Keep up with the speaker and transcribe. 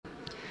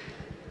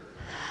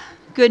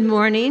Good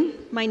morning.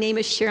 My name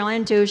is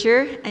Sherilyn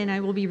Dozier, and I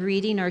will be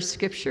reading our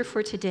scripture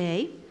for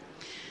today.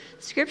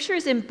 Scripture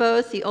is in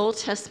both the Old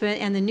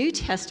Testament and the New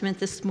Testament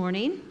this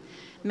morning.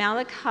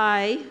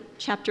 Malachi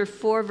chapter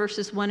 4,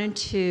 verses 1 and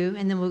 2,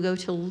 and then we'll go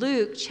to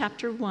Luke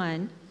chapter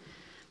 1,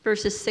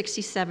 verses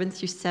 67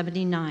 through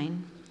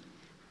 79.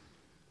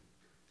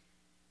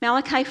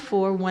 Malachi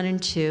 4, 1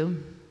 and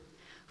 2.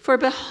 For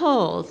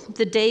behold,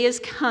 the day is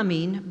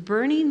coming,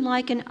 burning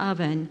like an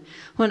oven,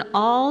 when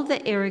all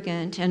the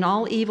arrogant and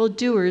all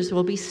evildoers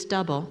will be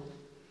stubble.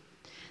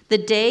 The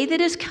day that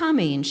is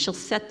coming shall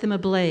set them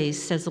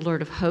ablaze, says the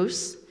Lord of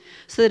hosts,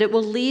 so that it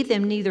will leave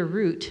them neither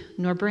root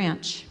nor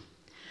branch.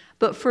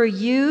 But for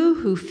you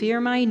who fear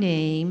my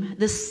name,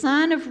 the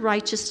Son of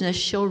Righteousness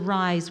shall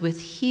rise with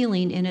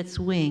healing in its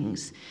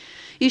wings.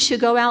 You shall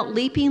go out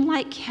leaping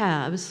like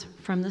calves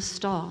from the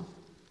stall.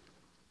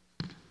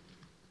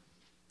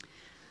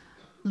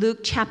 Luke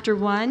chapter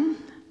 1,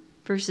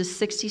 verses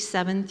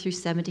 67 through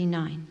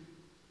 79.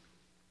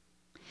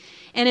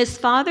 And his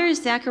father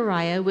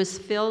Zechariah was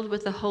filled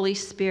with the Holy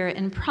Spirit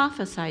and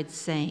prophesied,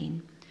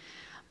 saying,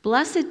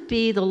 Blessed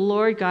be the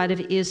Lord God of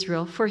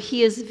Israel, for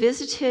he has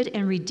visited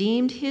and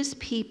redeemed his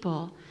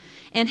people,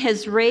 and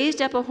has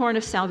raised up a horn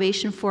of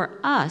salvation for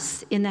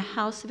us in the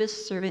house of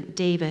his servant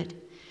David,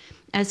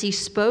 as he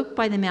spoke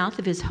by the mouth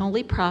of his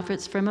holy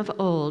prophets from of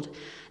old,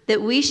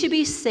 that we should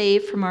be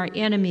saved from our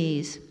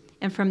enemies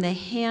and from the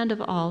hand of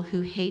all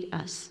who hate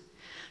us,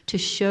 to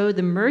show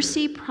the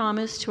mercy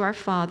promised to our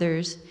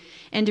fathers,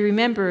 and to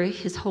remember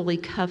his holy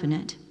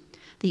covenant,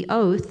 the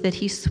oath that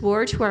he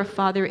swore to our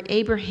father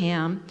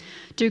Abraham,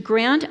 to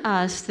grant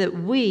us that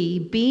we,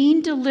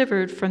 being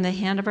delivered from the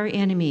hand of our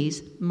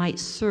enemies, might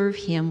serve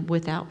him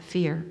without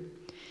fear,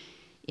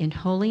 in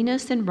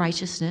holiness and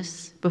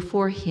righteousness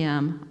before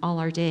him all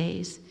our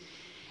days.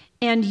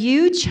 And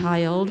you,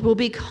 child, will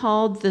be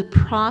called the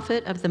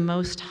prophet of the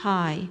Most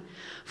High,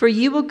 for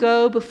you will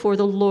go before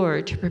the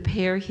Lord to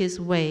prepare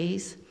his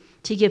ways,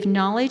 to give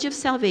knowledge of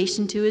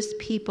salvation to his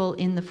people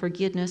in the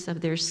forgiveness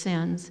of their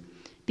sins,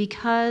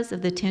 because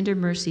of the tender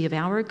mercy of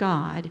our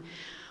God,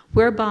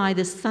 whereby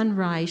the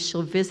sunrise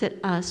shall visit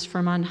us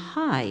from on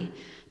high,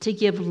 to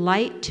give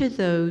light to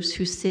those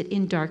who sit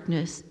in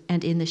darkness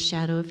and in the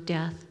shadow of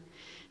death,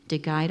 to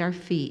guide our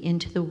feet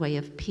into the way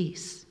of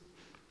peace.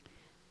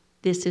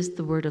 This is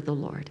the word of the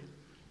Lord.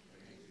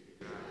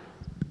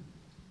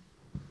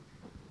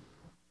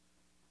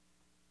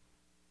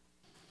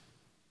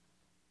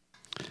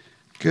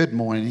 Good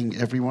morning,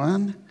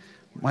 everyone.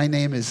 My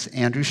name is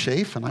Andrew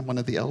Shafe, and I'm one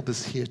of the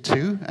elders here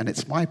too, and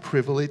it's my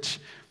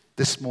privilege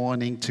this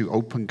morning to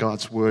open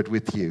God's Word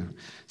with you.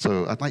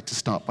 So I'd like to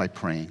start by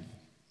praying.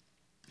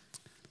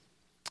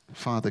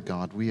 Father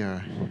God,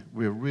 we're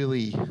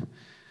really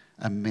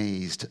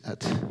amazed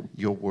at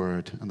your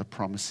Word and the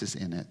promises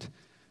in it.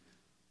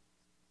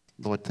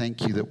 Lord,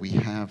 thank you that we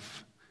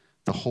have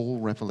the whole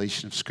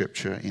revelation of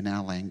Scripture in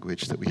our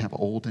language, that we have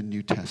Old and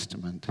New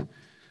Testament.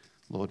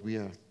 Lord,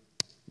 we're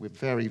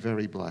very,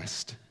 very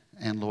blessed.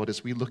 And Lord,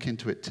 as we look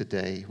into it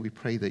today, we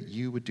pray that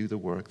you would do the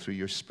work through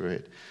your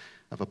Spirit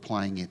of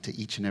applying it to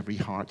each and every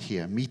heart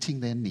here,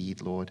 meeting their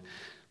need, Lord,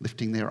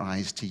 lifting their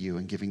eyes to you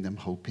and giving them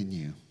hope in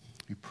you.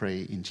 We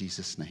pray in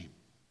Jesus' name.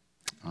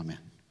 Amen.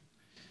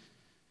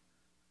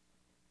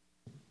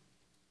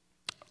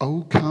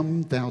 O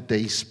come, thou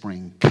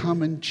Dayspring,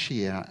 come and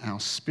cheer our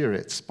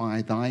spirits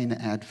by thine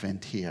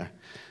advent here.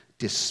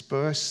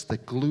 Disperse the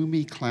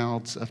gloomy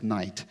clouds of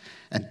night,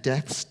 and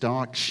death's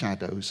dark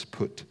shadows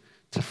put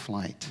to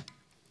flight.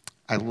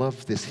 I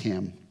love this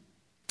hymn,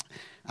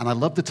 and I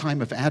love the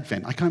time of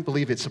Advent. I can't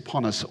believe it's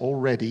upon us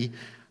already.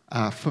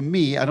 For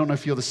me, I don't know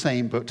if you're the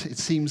same, but it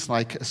seems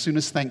like as soon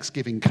as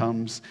Thanksgiving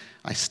comes,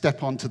 I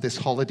step onto this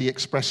Holiday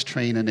Express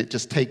train and it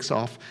just takes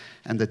off,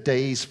 and the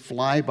days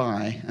fly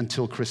by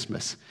until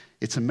Christmas.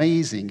 It's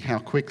amazing how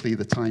quickly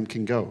the time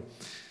can go.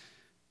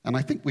 And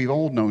I think we've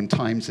all known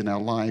times in our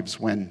lives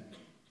when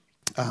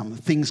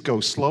things go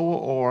slower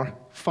or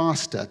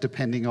faster,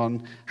 depending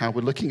on how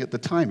we're looking at the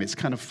time. It's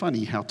kind of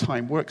funny how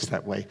time works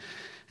that way.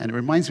 And it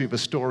reminds me of a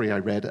story I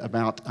read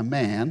about a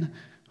man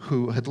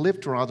who had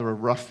lived rather a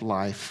rough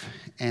life,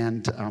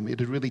 and it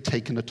had really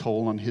taken a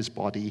toll on his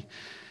body.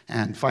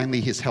 And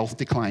finally, his health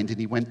declined, and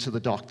he went to the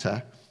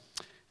doctor,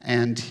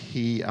 and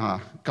he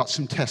got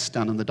some tests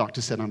done, and the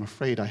doctor said, I'm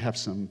afraid I have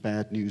some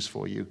bad news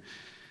for you.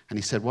 And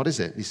he said, what is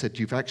it? And he said,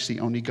 you've actually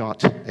only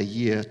got a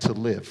year to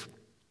live.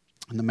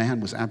 And the man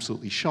was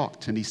absolutely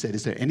shocked, and he said,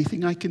 is there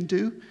anything I can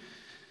do?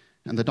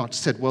 And the doctor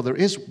said, well, there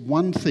is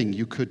one thing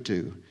you could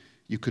do.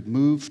 You could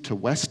move to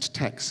West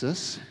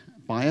Texas,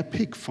 buy a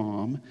pig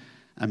farm,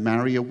 and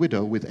marry a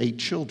widow with 8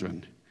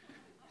 children.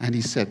 And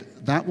he said,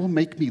 that will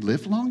make me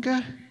live longer?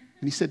 And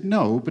he said,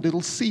 no, but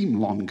it'll seem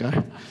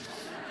longer.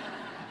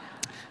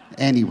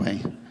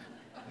 Anyway,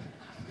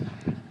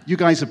 you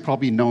guys have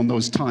probably known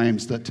those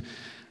times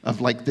of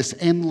like this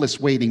endless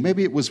waiting.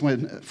 Maybe it was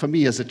when, for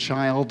me as a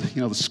child,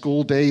 the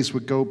school days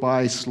would go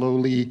by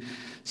slowly,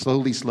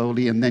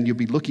 and then you'd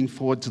be looking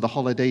forward to the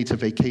holiday, to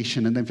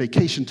vacation, and then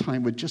vacation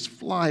time would just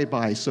fly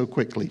by so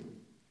quickly.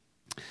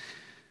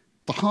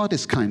 The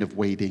hardest kind of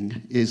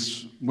waiting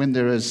is when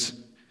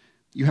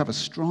you have a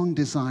strong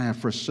desire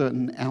for a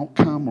certain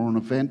outcome or an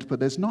event, but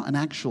there's not an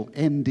actual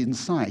end in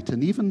sight.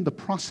 And even the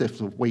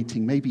process of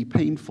waiting may be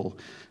painful,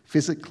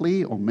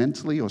 physically or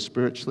mentally or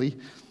spiritually.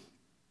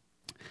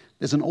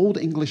 There's an old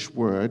English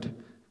word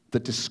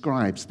that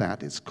describes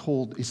that. It's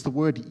the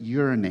word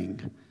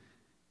yearning.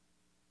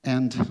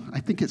 And I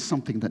think it's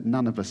something that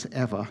none of us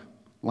ever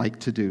like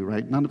to do,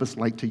 right? None of us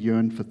like to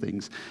yearn for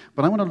things.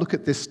 But I want to look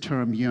at this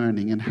term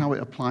yearning and how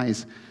it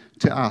applies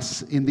to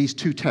us in these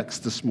two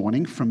texts this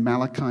morning from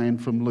Malachi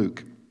and from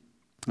Luke.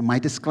 And my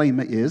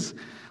disclaimer is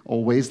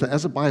always that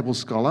as a Bible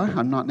scholar,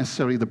 I'm not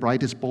necessarily the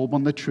brightest bulb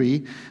on the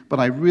tree, but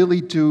I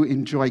really do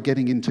enjoy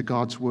getting into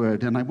God's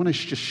Word. And I want to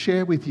just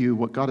share with you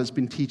what God has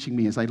been teaching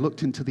me as I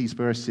looked into these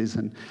verses.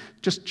 And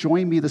just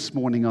join me this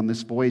morning on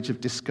this voyage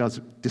of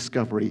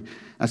discovery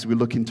as we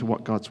look into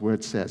what God's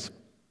Word says.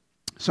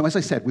 So as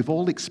I said, we've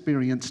all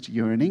experienced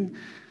yearning,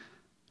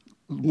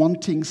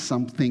 wanting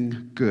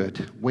something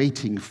good,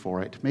 waiting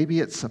for it. Maybe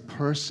it's a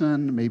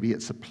person, maybe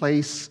it's a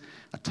place,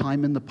 a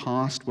time in the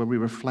past where we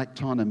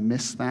reflect on and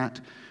miss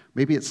that.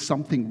 Maybe it's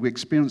something we're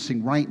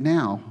experiencing right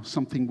now,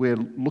 something we're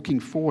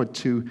looking forward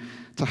to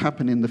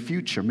happen in the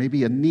future.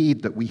 Maybe a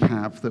need that we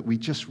have that we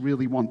just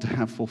really want to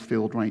have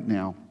fulfilled right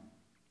now.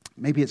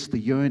 Maybe it's the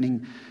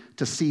yearning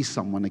to see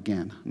someone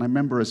again. And I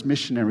remember as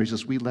missionaries,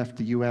 as we left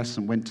the U.S.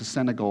 and went to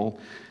Senegal,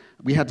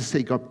 we had to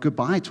say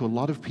goodbye to a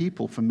lot of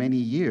people for many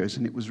years,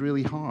 and it was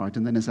really hard.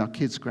 And then as our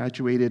kids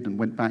graduated and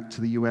went back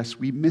to the U.S.,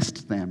 we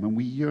missed them, and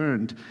we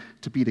yearned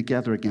to be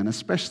together again,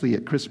 especially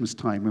at Christmas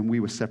time when we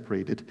were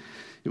separated.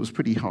 It was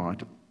pretty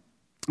hard.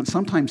 And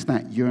sometimes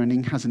that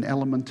yearning has an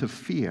element of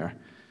fear.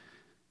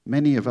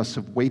 Many of us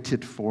have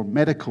waited for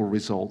medical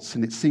results,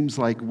 and it seems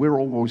like we're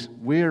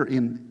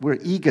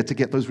eager to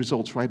get those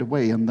results right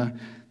away, and the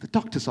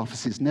doctor's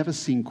offices never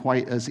seem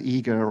quite as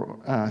eager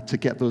to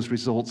get those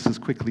results as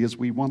quickly as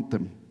we want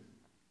them.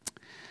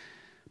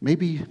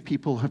 Maybe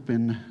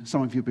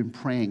some of you have been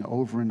praying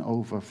over and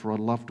over for a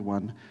loved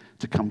one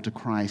to come to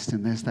Christ,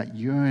 and there's that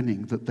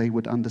yearning that they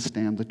would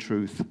understand the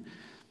truth.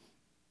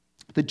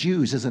 The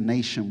Jews as a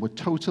nation were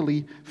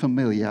totally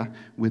familiar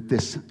with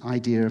this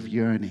idea of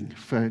yearning.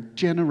 For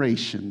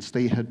generations,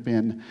 they had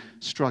been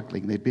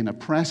struggling. They'd been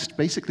oppressed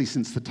basically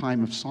since the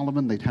time of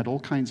Solomon. They'd had all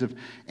kinds of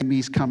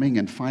enemies coming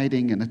and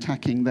fighting and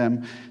attacking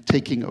them,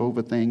 taking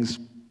over things.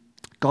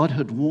 God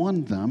had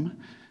warned them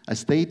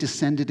as they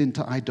descended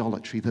into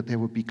idolatry that there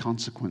would be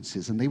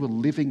consequences, and they were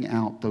living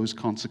out those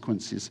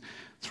consequences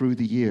through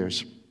the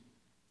years.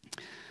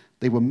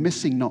 They were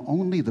missing not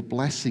only the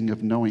blessing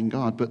of knowing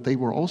God, but they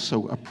were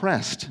also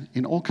oppressed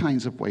in all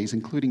kinds of ways,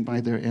 including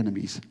by their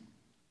enemies.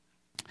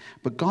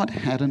 But God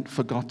hadn't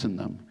forgotten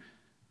them.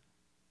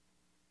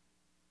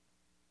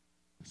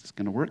 Is this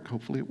going to work?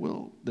 Hopefully it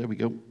will. There we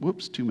go.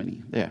 Whoops, too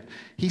many. There.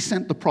 He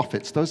sent the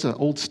prophets. Those are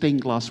old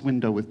stained glass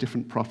window with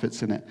different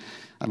prophets in it.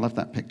 I love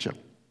that picture.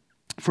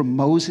 From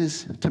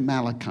Moses to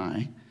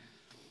Malachi,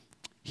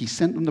 he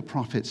sent them the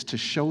prophets to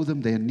show them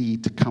their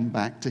need to come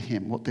back to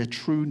him, what their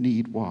true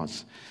need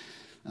was.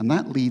 And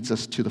that leads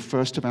us to the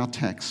first of our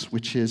texts,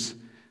 which is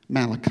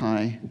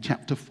Malachi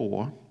chapter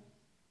 4.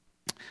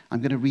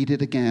 I'm going to read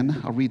it again.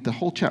 I'll read the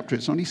whole chapter.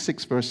 It's only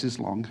 6 verses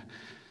long.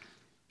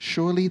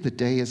 Surely the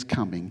day is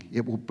coming.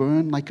 It will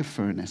burn like a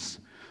furnace.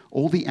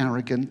 All the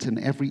arrogant and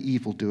every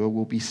evildoer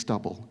will be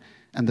stubble.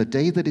 And the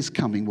day that is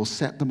coming will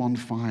set them on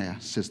fire,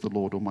 says the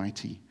Lord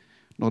Almighty.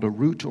 Not a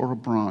root or a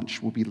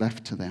branch will be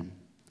left to them.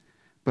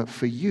 But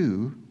for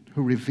you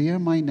who revere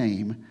my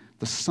name,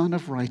 the Sun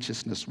of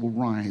Righteousness will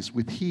rise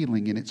with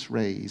healing in its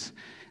rays,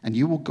 and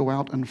you will go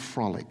out and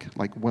frolic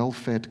like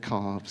well-fed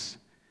calves.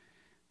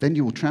 Then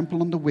you will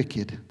trample on the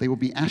wicked. They will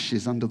be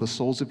ashes under the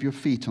soles of your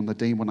feet on the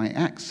day when I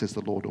act, says the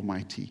Lord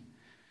Almighty.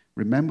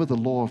 Remember the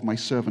law of my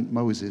servant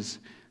Moses,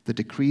 the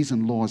decrees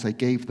and laws I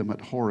gave them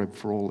at Horeb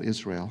for all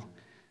Israel.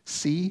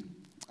 See,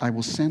 I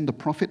will send the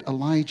prophet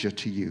Elijah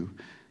to you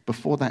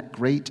before that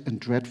great and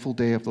dreadful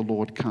day of the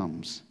Lord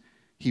comes.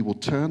 He will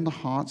turn the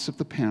hearts of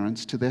the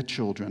parents to their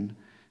children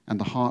and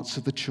the hearts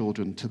of the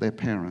children to their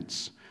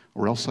parents,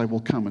 or else I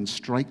will come and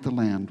strike the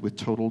land with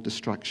total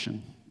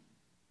destruction.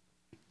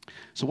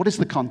 So what is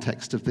the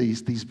context of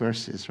these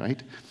verses,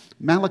 right?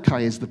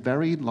 Malachi is the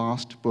very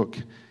last book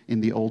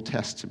in the Old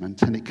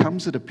Testament, and it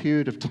comes at a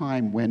period of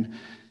time when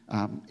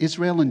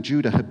Israel and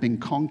Judah had been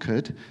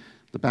conquered.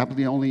 The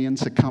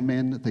Babylonians had come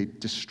in, they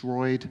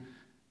destroyed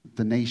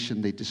the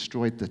nation, they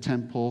destroyed the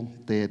temple,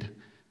 they had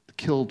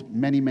killed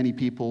many, many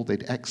people,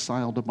 they'd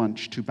exiled a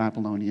bunch to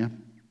Babylonia.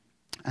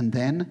 And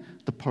then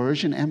the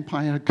Persian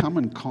Empire had come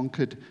and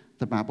conquered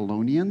the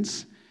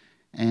Babylonians.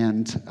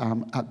 And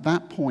at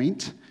that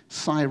point,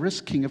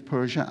 Cyrus, king of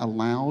Persia,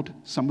 allowed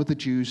some of the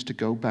Jews to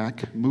go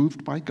back,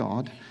 moved by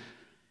God,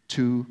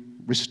 to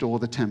restore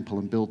the temple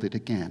and build it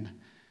again.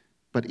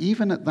 But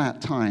even at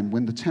that time,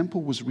 when the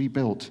temple was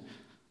rebuilt,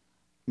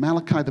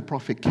 Malachi the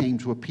prophet came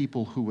to a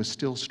people who were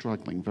still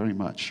struggling very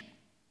much.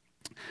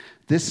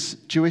 This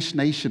Jewish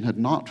nation had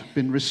not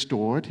been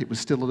restored. It was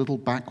still a little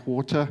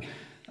backwater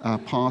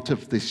part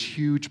of this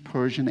huge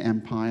Persian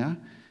empire.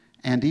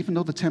 And even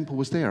though the temple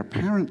was there,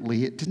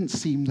 apparently it didn't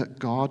seem that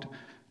God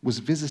was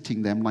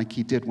visiting them like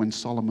he did when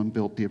Solomon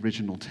built the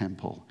original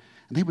temple.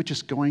 And they were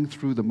just going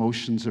through the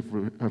motions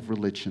of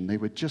religion. They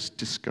were just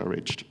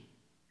discouraged.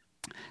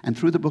 And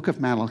through the book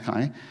of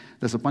Malachi,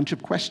 there's a bunch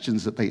of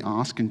questions that they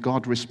ask, and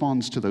God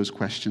responds to those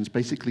questions,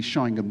 basically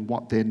showing them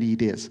what their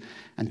need is.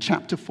 And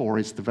chapter 4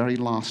 is the very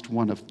last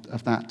one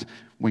of that,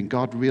 when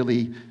God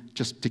really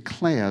just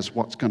declares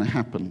what's going to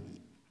happen.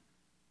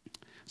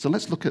 So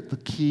let's look at the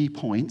key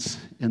points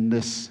in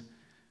this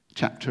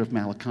chapter of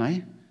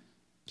Malachi.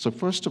 So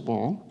first of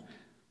all,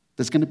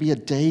 there's going to be a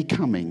day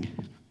coming.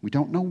 We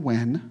don't know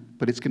when,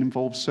 but it's going to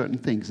involve certain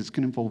things. It's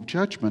going to involve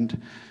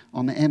judgment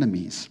on the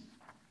enemies.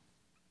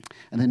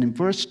 And then in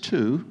verse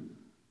 2,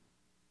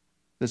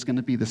 there's going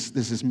to be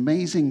this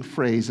amazing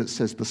phrase that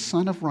says, the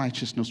Son of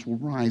Righteousness will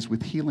rise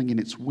with healing in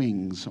its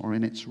wings or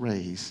in its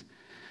rays.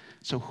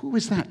 So who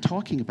is that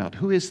talking about?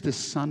 Who is this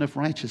Son of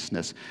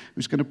Righteousness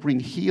who's going to bring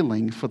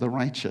healing for the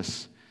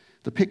righteous?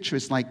 The picture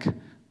is like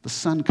the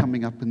sun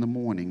coming up in the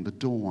morning, the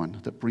dawn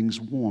that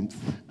brings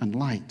warmth and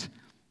light.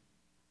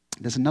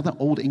 There's another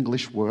Old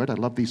English word, I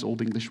love these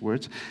Old English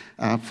words,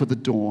 for the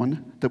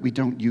dawn that we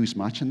don't use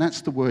much, and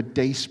that's the word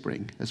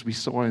Dayspring, as we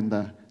saw in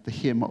the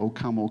hymn, O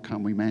come,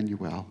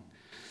 Emmanuel.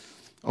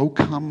 O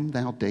come,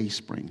 thou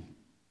Dayspring.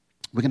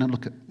 We're going to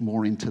look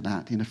more into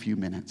that in a few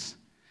minutes.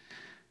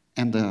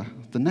 And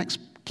the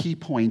next key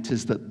point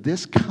is that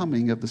this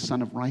coming of the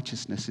Son of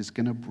Righteousness is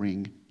going to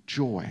bring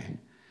joy.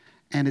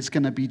 And it's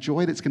going to be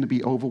joy that's going to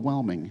be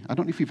overwhelming. I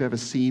don't know if you've ever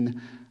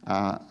seen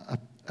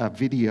a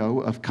video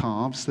of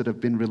calves that have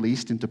been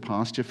released into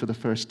pasture for the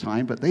first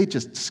time, but they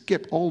just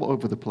skip all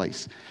over the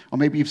place. Or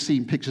maybe you've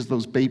seen pictures of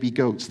those baby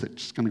goats that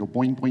just kind of go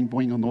boing, boing,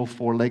 boing on all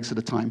four legs at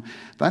a time.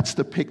 That's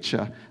the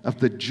picture of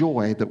the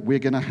joy that we're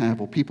going to have,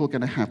 or people are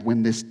going to have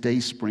when this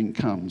Dayspring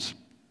comes.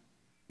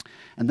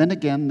 And then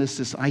again, there's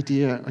this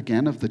idea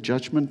again of the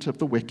judgment of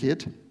the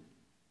wicked.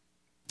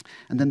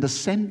 And then the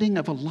sending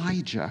of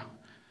Elijah.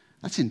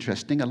 That's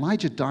interesting.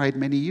 Elijah died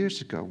many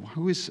years ago.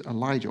 Who is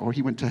Elijah? Or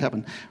he went to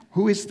heaven.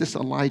 Who is this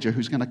Elijah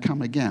who's going to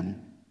come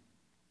again?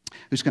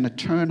 Who's going to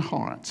turn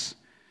hearts?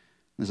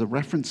 There's a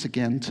reference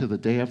again to the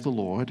day of the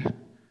Lord.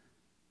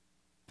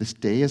 This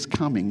day is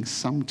coming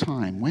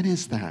sometime. When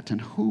is that?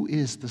 And who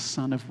is the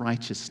Son of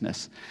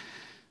Righteousness?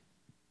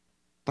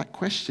 That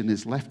question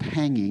is left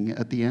hanging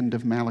at the end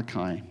of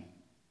Malachi.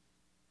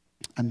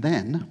 And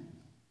then,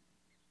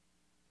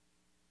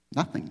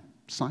 nothing.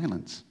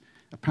 Silence,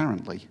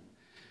 apparently.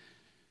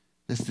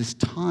 There's this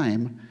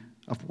time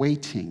of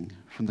waiting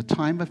from the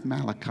time of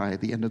Malachi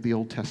at the end of the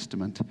Old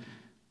Testament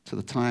to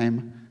the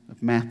time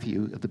of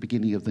Matthew at the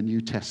beginning of the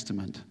New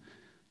Testament.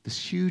 This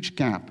huge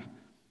gap.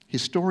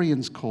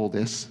 Historians call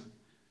this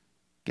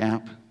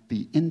gap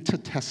the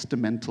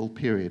intertestamental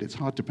period. It's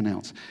hard to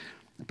pronounce.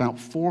 About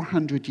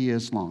 400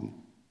 years long.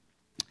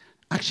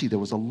 Actually, there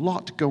was a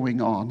lot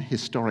going on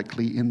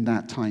historically in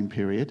that time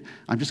period.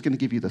 I'm just going to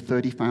give you the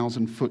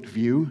 30,000-foot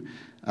view.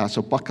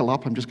 So buckle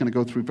up. I'm just going to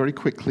go through very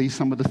quickly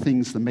some of the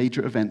things, the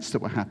major events that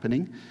were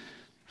happening.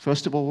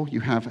 First of all, you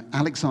have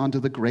Alexander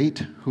the Great,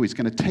 who is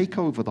going to take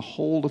over the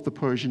whole of the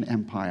Persian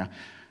Empire.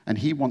 And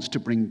he wants to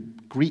bring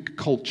Greek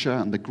culture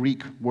and the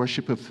Greek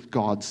worship of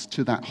gods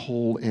to that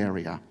whole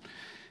area.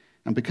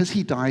 And because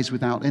he dies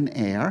without an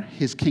heir,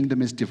 his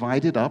kingdom is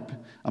divided up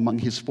among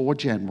his 4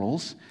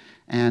 generals.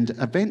 And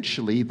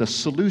eventually, the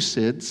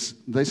Seleucids,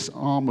 this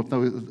arm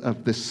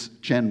of this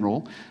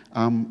general,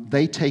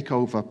 they take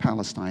over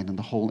Palestine and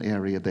the whole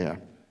area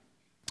there.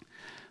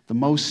 The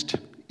most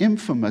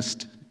infamous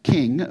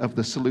king of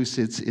the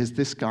Seleucids is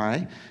this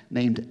guy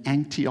named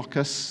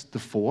Antiochus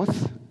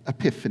IV,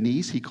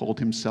 Epiphanes, he called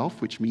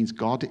himself, which means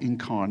God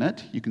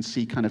incarnate. You can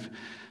see kind of,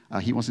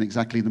 he wasn't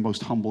exactly the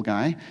most humble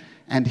guy.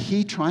 And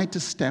he tried to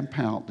stamp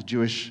out the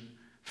Jewish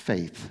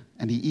faith,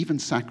 and he even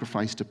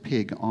sacrificed a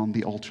pig on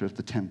the altar of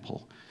the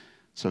temple.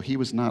 So he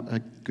was not a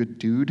good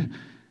dude.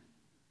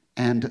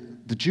 And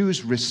the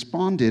Jews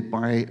responded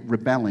by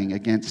rebelling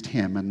against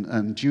him.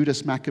 And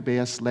Judas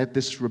Maccabeus led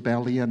this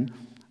rebellion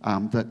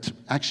that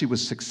actually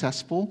was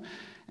successful.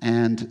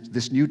 And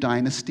this new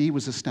dynasty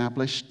was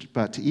established.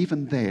 But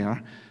even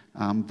there,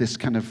 this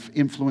kind of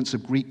influence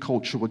of Greek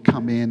culture would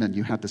come in. And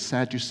you had the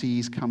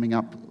Sadducees coming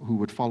up who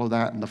would follow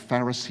that, and the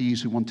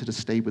Pharisees who wanted to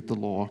stay with the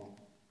law.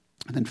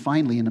 And then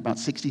finally, in about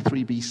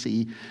 63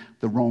 BC,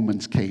 the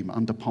Romans came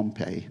under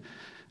Pompey.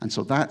 And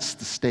so that's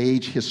the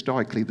stage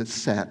historically that's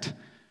set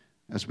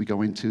as we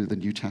go into the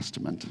New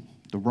Testament.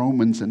 The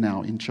Romans are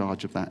now in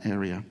charge of that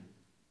area.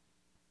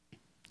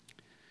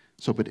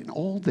 So, but in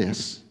all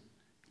this,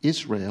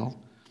 Israel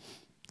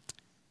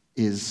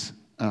is,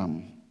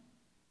 as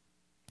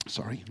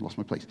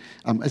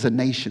a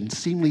nation,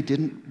 seemingly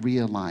didn't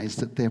realize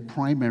that their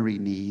primary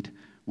need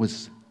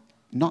was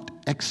not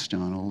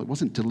external. It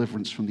wasn't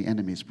deliverance from the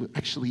enemies, but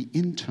actually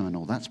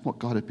internal. That's what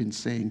God had been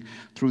saying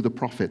through the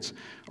prophets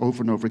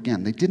over and over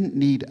again. They didn't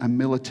need a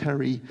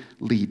military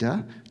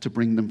leader to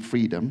bring them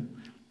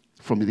freedom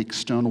from the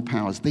external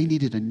powers. They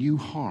needed a new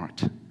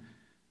heart.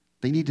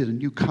 They needed a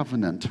new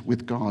covenant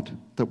with God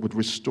that would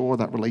restore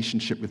that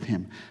relationship with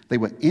him. They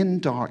were in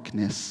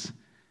darkness,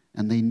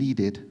 and they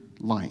needed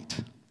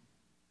light.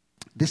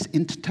 This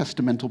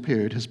intertestamental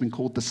period has been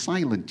called the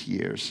silent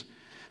years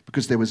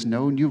because there was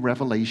no new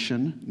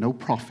revelation, no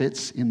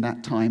prophets in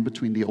that time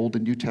between the Old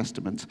and New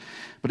Testaments.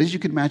 But as you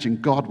can imagine,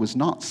 God was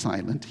not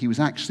silent. He was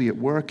actually at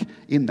work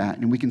in that,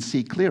 and we can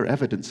see clear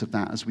evidence of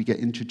that as we get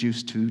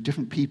introduced to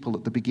different people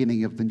at the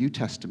beginning of the New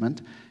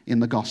Testament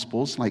in the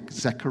Gospels, like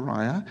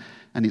Zechariah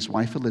and his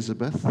wife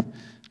Elizabeth,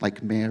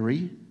 like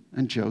Mary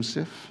and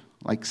Joseph,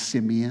 like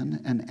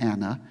Simeon and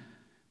Anna,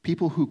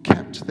 people who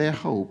kept their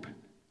hope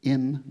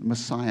in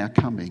Messiah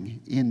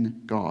coming,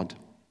 in God.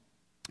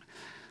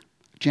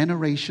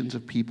 Generations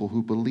of people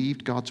who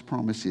believed God's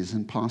promises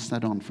and passed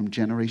that on from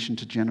generation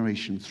to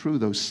generation through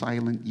those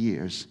silent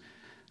years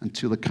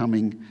until the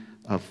coming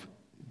of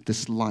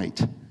this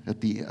light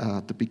at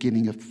the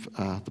beginning of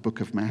the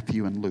book of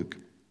Matthew and Luke.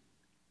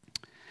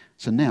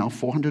 So now,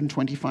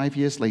 425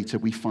 years later,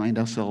 we find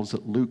ourselves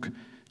at Luke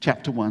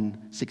chapter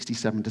 1,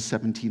 67 to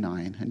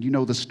 79. And you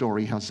know the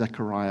story how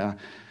Zechariah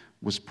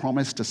was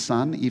promised a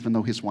son, even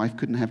though his wife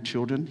couldn't have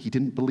children. He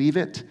didn't believe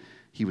it.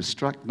 He was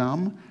struck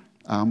dumb.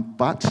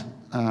 But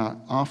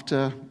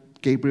after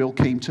Gabriel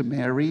came to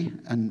Mary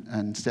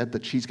and said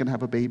that she's going to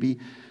have a baby,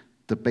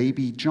 the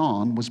baby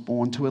John was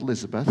born to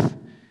Elizabeth.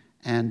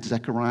 And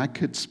Zechariah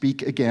could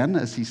speak again,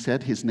 as he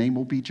said, his name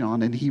will be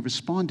John. And he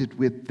responded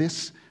with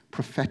this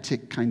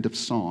prophetic kind of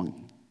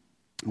song.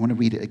 I want to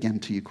read it again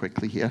to you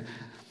quickly here.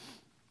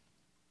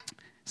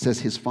 It says,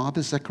 his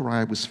father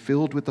Zechariah was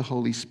filled with the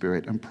Holy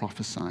Spirit and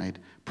prophesied,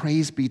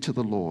 praise be to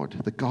the Lord,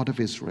 the God of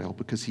Israel,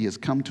 because he has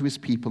come to his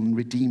people and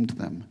redeemed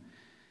them.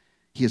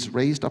 He has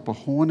raised up a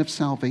horn of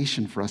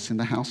salvation for us in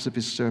the house of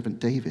his servant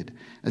David,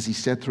 as he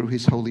said through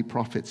his holy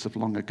prophets of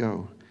long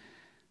ago.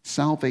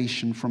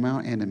 Salvation from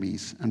our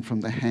enemies and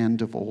from the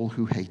hand of all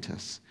who hate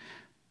us,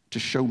 to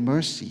show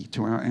mercy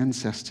to our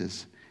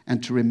ancestors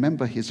and to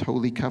remember his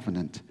holy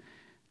covenant,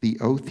 the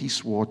oath he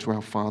swore to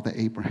our father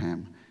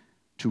Abraham,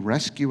 to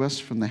rescue us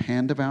from the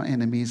hand of our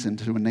enemies and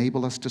to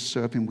enable us to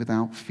serve him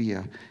without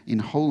fear, in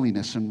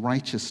holiness and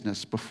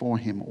righteousness before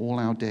him all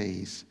our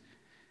days.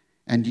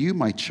 And you,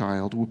 my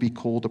child, will be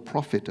called a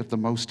prophet of the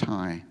Most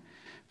High,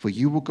 for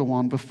you will go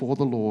on before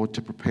the Lord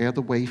to prepare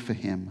the way for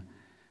him,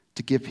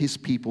 to give his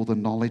people the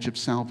knowledge of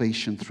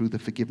salvation through the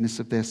forgiveness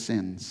of their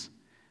sins,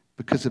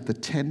 because of the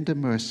tender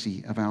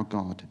mercy of our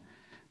God,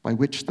 by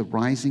which the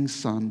rising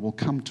sun will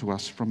come to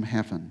us from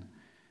heaven,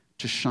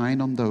 to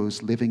shine on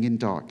those living in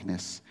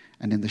darkness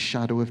and in the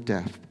shadow of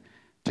death,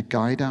 to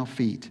guide our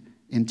feet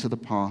into the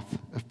path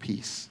of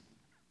peace.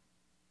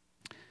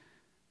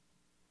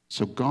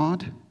 So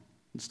God,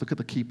 let's look at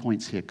the key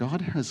points here.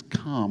 God has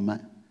come,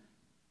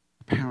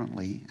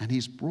 apparently, and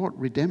he's brought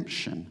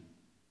redemption.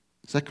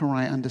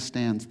 Zechariah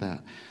understands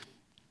that.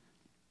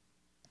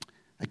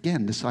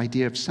 Again, this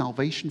idea of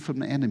salvation from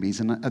the enemies.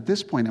 And at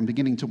this point, I'm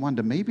beginning to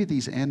wonder, maybe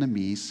these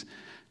enemies,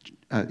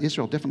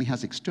 Israel definitely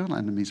has external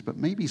enemies, but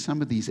maybe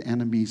some of these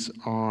enemies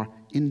are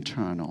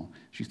internal.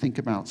 As you think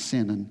about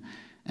sin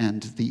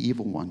and the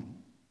evil one.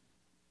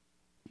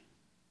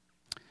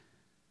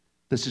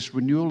 There's this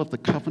renewal of the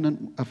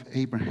covenant of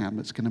Abraham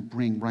that's going to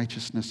bring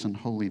righteousness and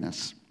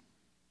holiness.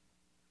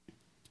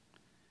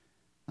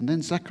 And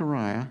then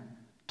Zechariah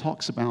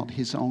talks about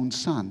his own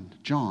son,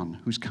 John,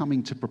 who's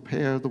coming to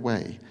prepare the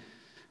way.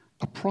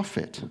 A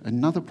prophet,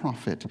 another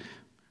prophet,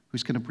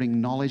 who's going to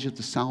bring knowledge of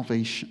the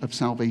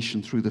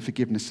salvation through the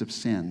forgiveness of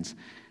sins.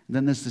 And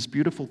then there's this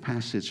beautiful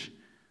passage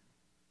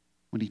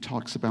when he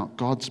talks about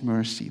God's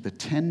mercy, the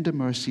tender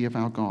mercy of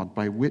our God,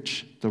 by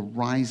which the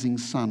rising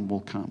sun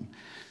will come.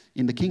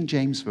 In the King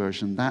James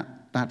Version,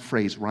 that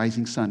phrase,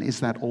 rising sun, is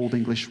that Old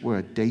English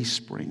word,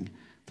 dayspring,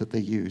 that they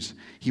use.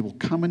 He will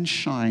come and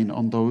shine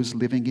on those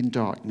living in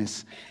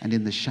darkness and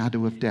in the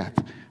shadow of death,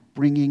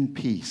 bringing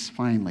peace,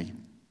 finally.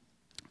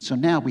 So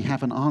now we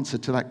have an answer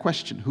to that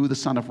question, who the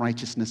Son of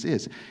Righteousness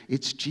is.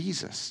 It's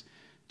Jesus.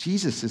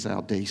 Jesus is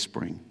our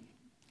dayspring,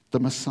 the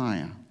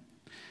Messiah.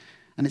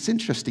 And it's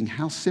interesting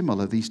how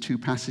similar these two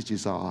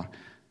passages are.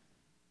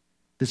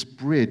 This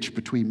bridge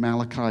between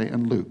Malachi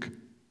and Luke.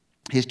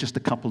 Here's just a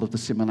couple of the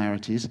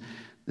similarities.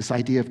 This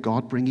idea of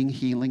God bringing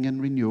healing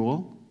and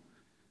renewal.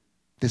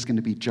 There's going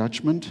to be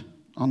judgment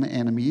on the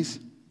enemies.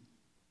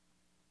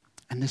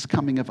 And this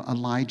coming of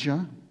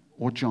Elijah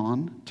or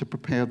John to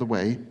prepare the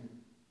way.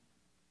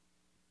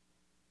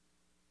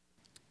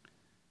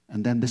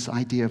 And then this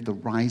idea of the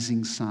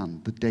rising sun,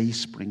 the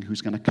dayspring,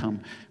 who's going to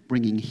come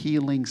bringing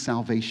healing,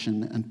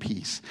 salvation, and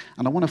peace.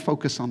 And I want to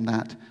focus on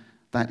that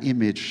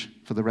image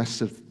for the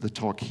rest of the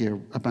talk here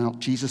about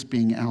Jesus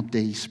being our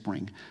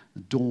dayspring,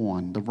 the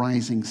dawn, the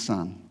rising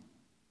sun.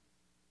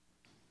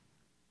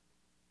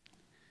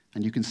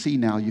 And you can see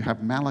now you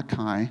have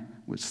Malachi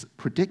was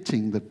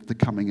predicting the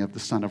coming of the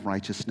Son of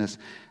Righteousness,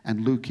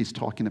 and Luke is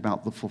talking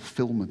about the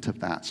fulfillment of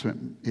that. So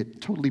it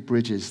totally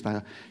bridges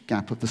the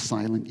gap of the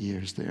silent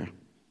years there.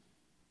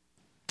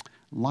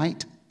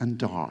 Light and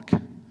dark.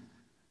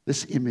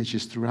 This image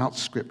is throughout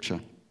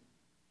Scripture.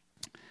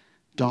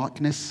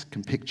 Darkness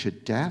can picture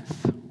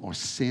death or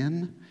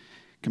sin,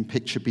 can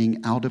picture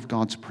being out of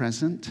God's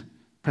presence.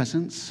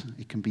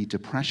 It can be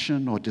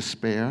depression or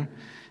despair.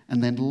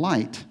 And then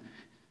light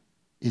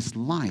is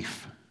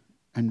life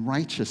and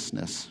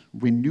righteousness,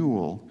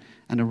 renewal,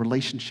 and a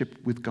relationship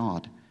with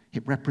God.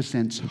 It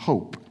represents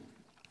hope.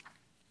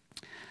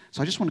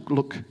 So I just want to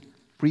look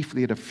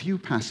briefly at a few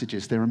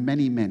passages. There are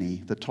many,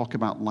 many that talk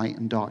about light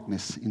and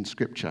darkness in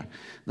Scripture.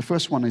 The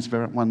first one is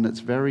one that's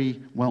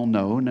very well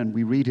known, and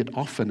we read it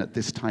often at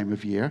this time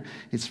of year.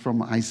 It's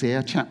from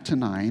Isaiah chapter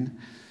 9,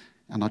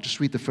 and I'll just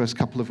read the first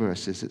couple of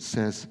verses. It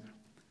says,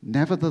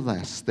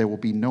 "Nevertheless, there will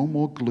be no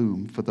more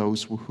gloom for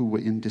those who were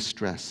in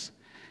distress.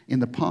 In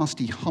the past,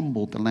 he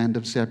humbled the land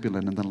of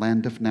Zebulun and the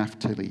land of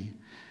Naphtali.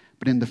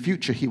 But in the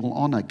future, he will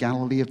honor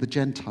Galilee of the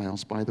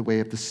Gentiles by the way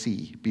of the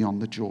sea,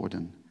 beyond the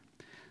Jordan.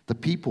 The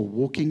people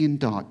walking in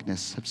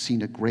darkness have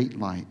seen a great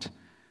light.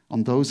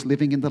 On those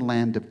living in the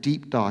land of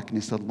deep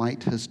darkness, a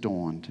light has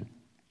dawned."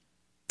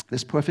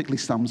 This perfectly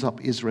sums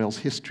up Israel's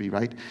history,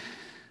 right?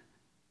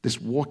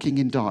 This walking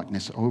in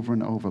darkness over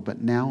and over.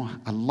 But now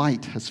a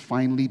light has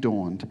finally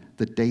dawned.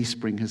 The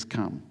dayspring has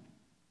come.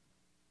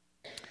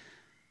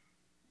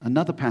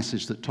 Another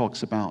passage that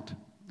talks about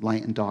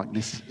light and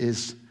darkness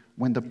is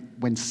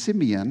when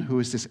Simeon, who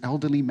is this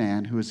elderly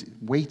man who is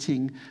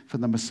waiting for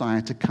the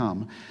Messiah to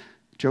come,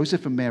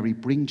 Joseph and Mary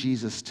bring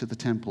Jesus to the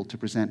temple to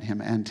present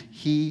him, and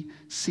he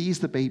sees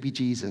the baby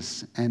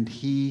Jesus, and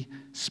he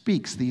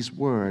speaks these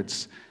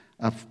words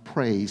of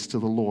praise to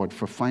the Lord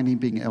for finally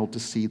being able to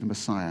see the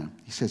Messiah.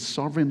 He says,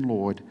 "Sovereign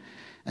Lord,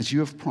 as you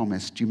have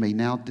promised, you may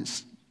now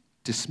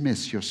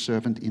dismiss your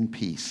servant in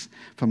peace.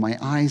 For my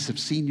eyes have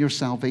seen your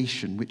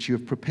salvation, which you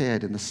have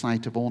prepared in the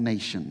sight of all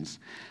nations,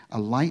 a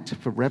light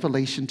for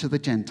revelation to the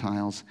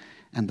Gentiles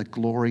and the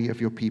glory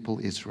of your people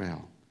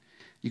Israel."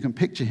 You can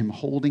picture him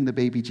holding the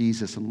baby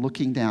Jesus and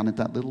looking down at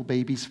that little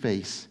baby's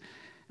face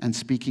and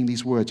speaking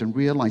these words and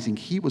realizing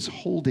he was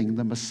holding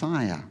the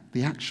Messiah,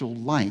 the actual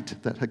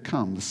light that had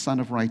come, the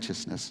Son of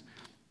Righteousness.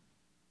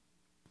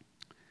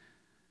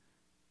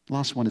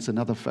 Last one is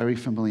another very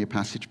familiar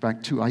passage,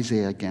 back to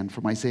Isaiah again,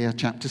 from Isaiah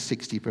chapter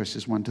 60,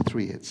 verses 1 to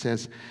 3. It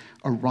says,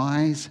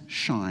 "Arise,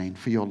 shine,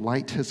 for your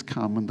light has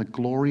come, and the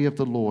glory of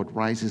the Lord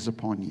rises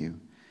upon you.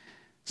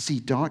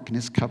 See,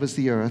 darkness covers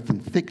the earth,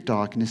 and thick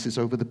darkness is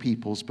over the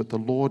peoples, but the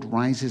Lord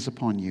rises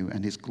upon you,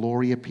 and his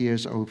glory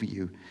appears over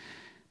you.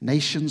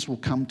 Nations will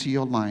come to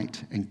your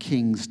light, and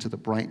kings to the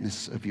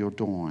brightness of your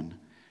dawn."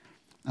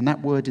 And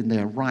that word in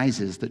there,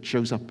 rises, that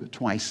shows up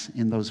twice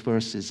in those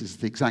verses, is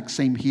the exact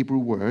same Hebrew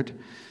word,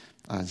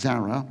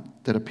 Zara,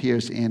 that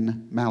appears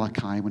in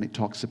Malachi when it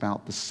talks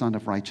about the Son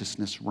of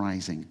Righteousness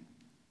rising.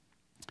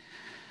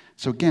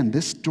 So again,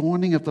 this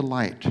dawning of the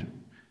light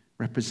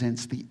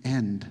represents the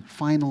end,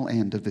 final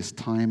end of this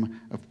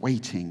time of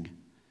waiting.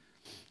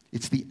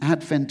 It's the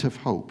advent of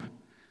hope,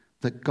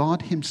 that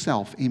God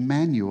himself,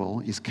 Emmanuel,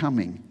 is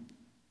coming,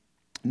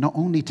 not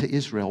only to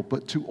Israel,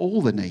 but to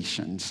all the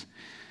nations.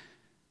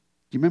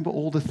 Do you remember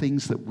all the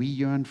things that we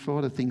yearn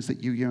for, the things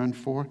that you yearn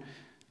for?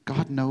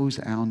 God knows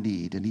our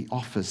need, and he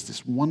offers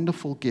this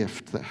wonderful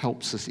gift that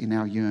helps us in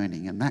our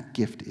yearning, and that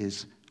gift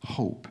is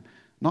hope.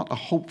 Not a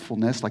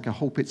hopefulness, like a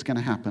hope it's going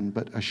to happen,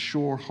 but a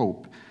sure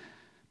hope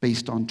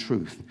based on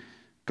truth.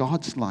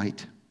 God's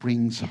light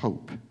brings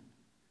hope.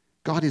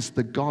 God is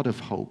the God of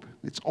hope.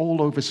 It's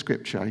all over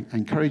Scripture. I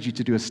encourage you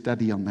to do a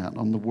study on that,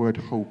 on the word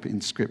hope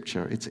in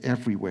Scripture. It's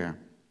everywhere.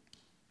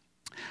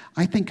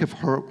 I think of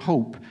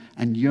hope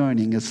and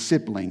yearning as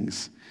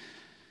siblings.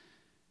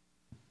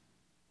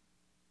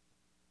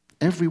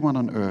 Everyone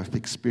on earth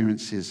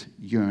experiences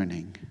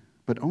yearning,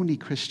 but only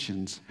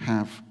Christians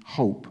have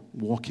hope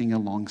walking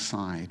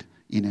alongside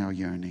in our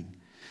yearning.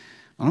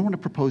 And I want to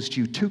propose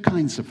to you two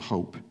kinds of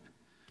hope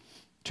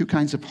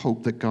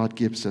that God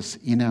gives us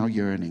in our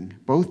yearning,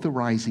 both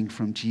arising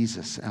from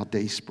Jesus, our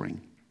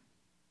dayspring.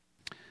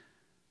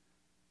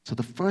 So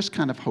the first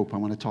kind of hope I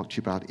want to talk to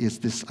you about is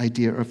this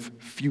idea of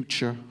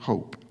future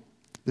hope.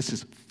 This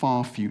is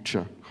far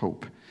future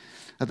hope.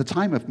 At the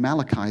time of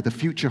Malachi, the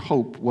future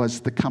hope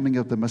was the coming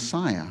of the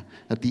Messiah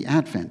at the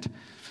Advent,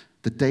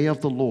 the day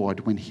of the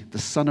Lord when the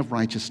Son of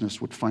Righteousness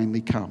would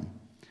finally come.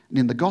 And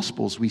in the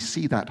Gospels, we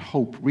see that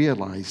hope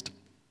realized.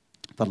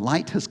 The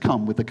light has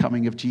come with the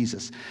coming of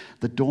Jesus.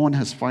 The dawn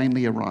has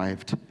finally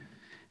arrived.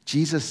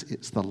 Jesus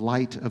is the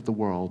light of the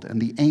world,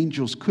 and the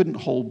angels couldn't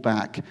hold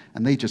back,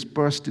 and they just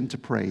burst into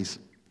praise.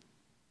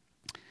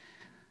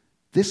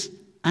 This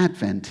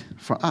Advent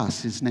for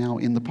us is now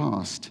in the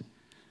past.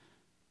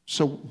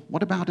 So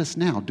what about us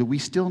now? Do we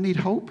still need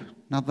hope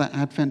now that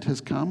Advent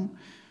has come?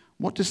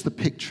 What does the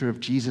picture of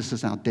Jesus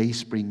as our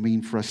dayspring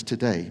mean for us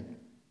today?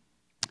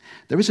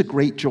 There is a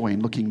great joy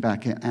in looking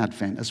back at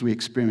Advent as we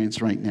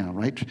experience right now,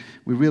 right?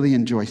 We really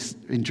enjoy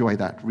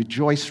that.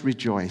 Rejoice,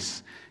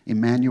 rejoice.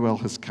 Emmanuel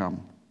has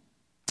come.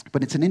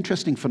 But it's an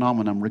interesting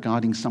phenomenon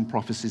regarding some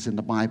prophecies in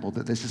the Bible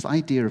that there's this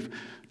idea of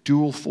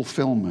dual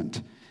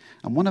fulfillment.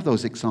 And one of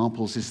those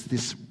examples is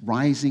this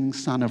rising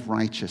Son of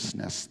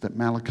Righteousness that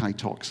Malachi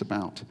talks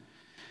about.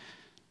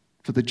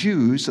 For the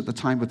Jews at the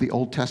time of the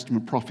Old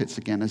Testament prophets,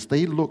 again, as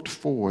they looked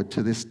forward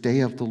to this day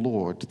of the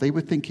Lord, they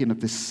were thinking of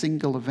this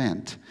single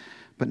event.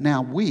 But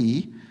now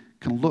we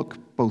can look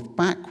both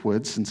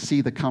backwards and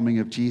see the coming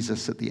of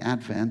Jesus at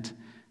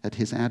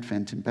his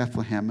advent in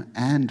Bethlehem,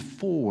 and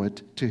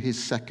forward to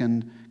his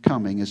second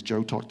coming, as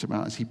Joe talked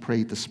about as he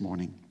prayed this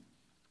morning.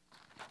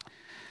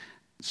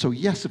 So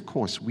yes, of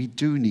course, we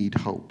do need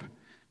hope.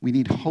 We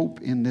need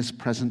hope in this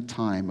present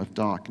time of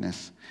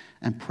darkness,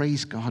 and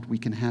praise God we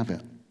can have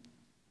it.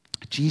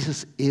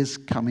 Jesus is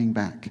coming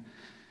back,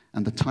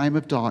 and the time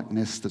of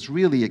darkness that's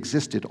really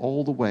existed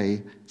all the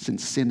way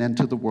since sin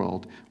entered the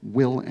world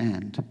will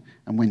end.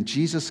 And when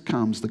Jesus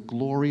comes, the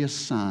glorious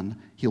Son,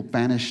 he'll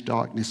banish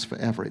darkness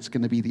forever. It's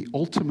going to be the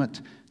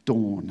ultimate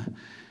dawn.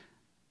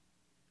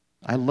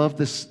 I love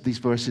these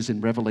verses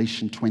in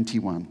Revelation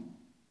 21.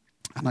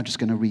 And I'm just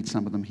going to read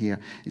some of them here.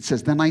 It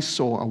says, "Then I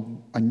saw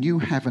a new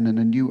heaven and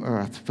a new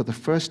earth, for the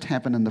first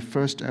heaven and the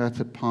first earth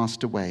had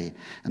passed away,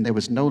 and there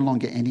was no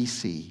longer any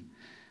sea.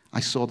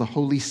 I saw the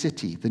holy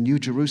city, the new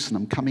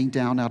Jerusalem, coming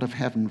down out of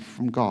heaven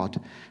from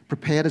God,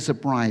 prepared as a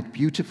bride,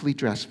 beautifully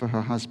dressed for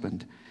her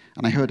husband.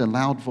 And I heard a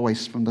loud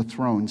voice from the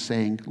throne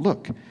saying,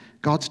 'Look,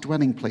 God's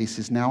dwelling place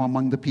is now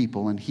among the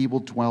people, and he will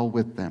dwell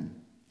with them.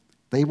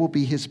 They will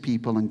be his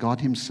people, and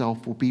God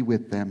himself will be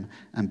with them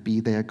and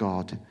be their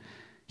God.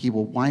 He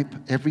will wipe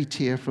every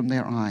tear from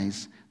their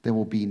eyes. There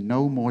will be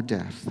no more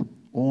death,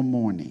 or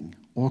mourning,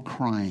 or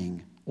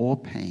crying, or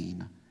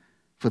pain,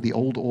 for the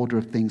old order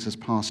of things has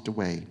passed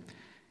away.'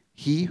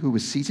 He who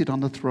was seated on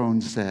the throne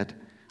said,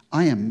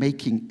 'I am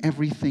making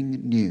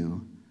everything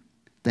new.'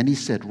 Then he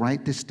said,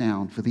 'Write this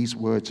down, for these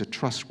words are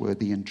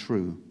trustworthy and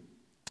true.'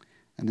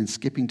 And then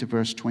skipping to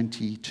verse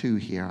 22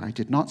 here, 'I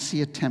did not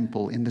see a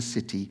temple in the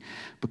city,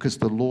 because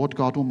the Lord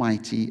God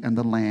Almighty and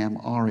the Lamb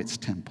are its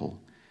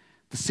temple.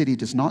 The city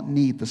does not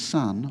need the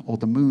sun or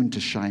the moon to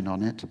shine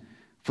on it,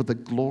 for the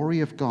glory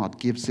of God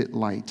gives it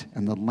light,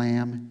 and the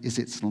Lamb is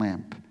its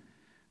lamp.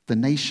 The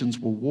nations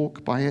will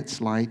walk by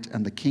its light,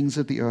 and the kings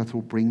of the earth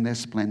will bring their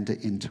splendor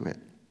into it.'"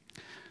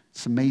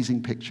 It's an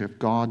amazing picture of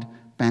God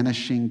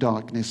banishing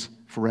darkness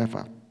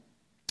forever.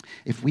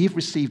 If we've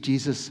received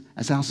Jesus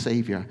as our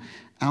Savior,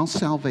 our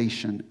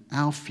salvation,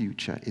 our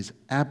future is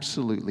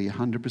absolutely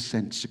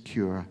 100%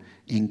 secure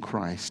in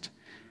Christ.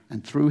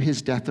 And through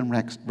his death and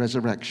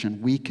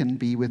resurrection, we can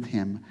be with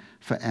him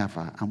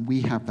forever. And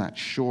we have that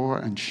sure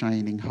and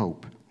shining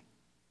hope.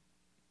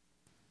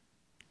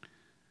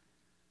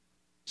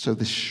 So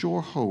this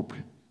sure hope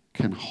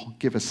can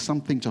give us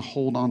something to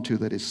hold on to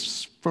that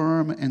is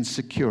firm and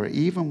secure,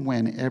 even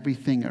when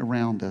everything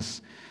around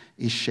us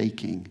is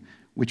shaking,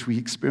 which we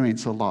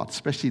experience a lot,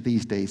 especially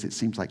these days. It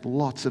seems like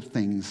lots of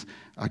things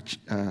are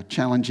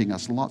challenging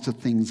us. Lots of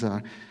things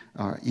are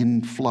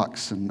in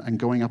flux and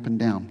going up and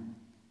down.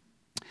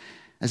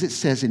 As it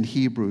says in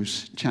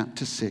Hebrews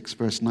chapter 6,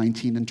 verse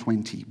 19 and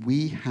 20,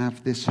 we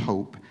have this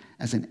hope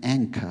as an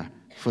anchor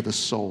for the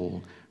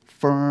soul,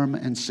 firm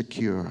and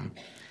secure.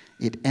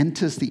 It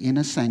enters the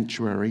inner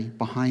sanctuary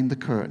behind the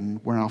curtain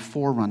where our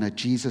forerunner,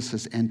 Jesus,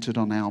 has entered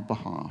on our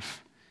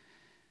behalf.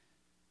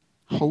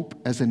 Hope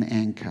as an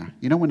anchor.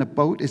 You know, when a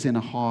boat is in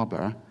a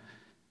harbor,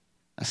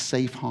 a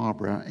safe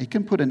harbor, it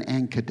can put an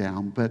anchor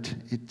down, but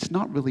it's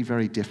not really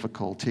very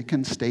difficult. It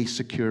can stay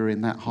secure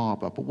in that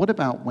harbor. But what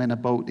about when a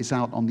boat is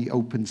out on the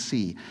open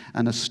sea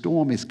and a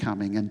storm is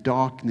coming and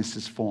darkness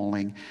is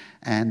falling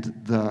and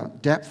the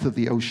depth of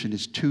the ocean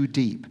is too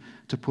deep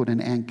to put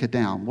an anchor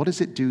down? What does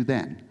it do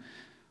then?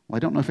 Well, I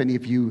don't know if any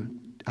of you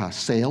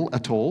sail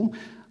at all,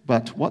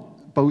 but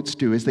what boats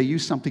do is they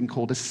use something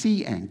called a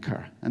sea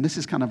anchor. And this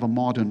is kind of a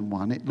modern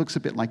one. It looks a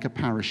bit like a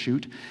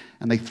parachute.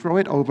 And they throw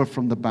it over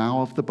from the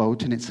bow of the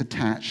boat, and it's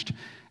attached.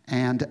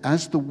 And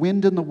as the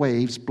wind and the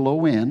waves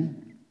blow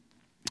in,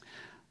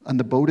 and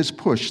the boat is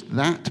pushed,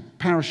 that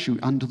parachute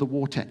under the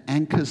water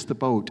anchors the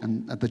boat,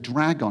 and the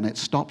drag on it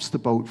stops the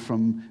boat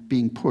from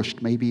being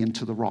pushed maybe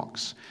into the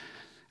rocks.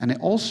 And it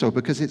also,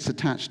 because it's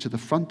attached to the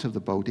front of the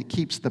boat, it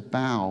keeps the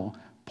bow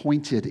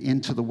pointed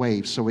into the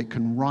waves so it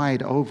can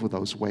ride over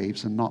those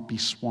waves and not be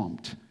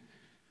swamped.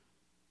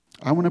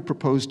 I want to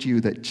propose to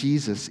you that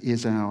Jesus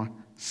is our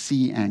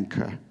sea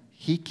anchor.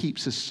 He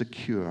keeps us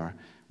secure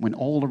when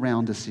all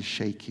around us is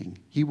shaking.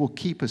 He will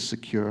keep us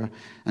secure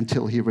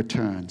until he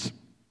returns,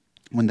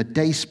 when the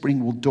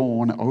dayspring will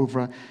dawn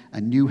over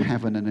a new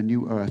heaven and a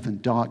new earth,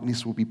 and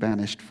darkness will be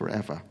banished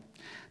forever.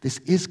 This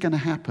is going to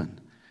happen.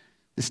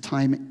 This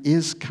time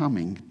is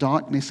coming.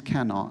 Darkness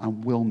cannot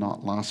and will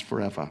not last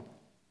forever.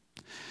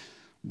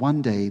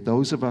 One day,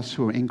 those of us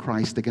who are in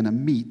Christ are going to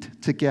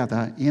meet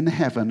together in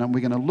heaven, and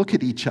we're going to look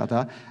at each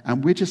other,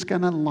 and we're just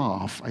going to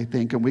laugh, I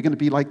think, and we're going to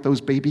be like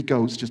those baby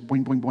goats, just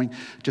boing, boing, boing,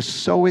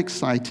 just so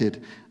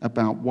excited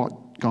about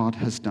what God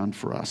has done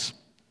for us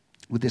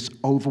with this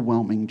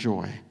overwhelming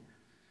joy.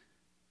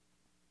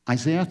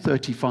 Isaiah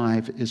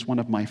 35 is one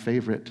of my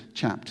favorite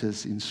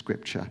chapters in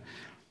Scripture.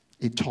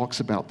 It talks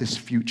about this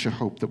future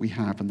hope that we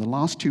have. And the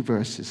last two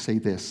verses say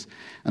this: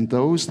 "And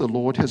those the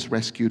Lord has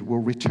rescued will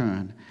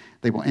return.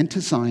 They will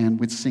enter Zion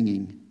with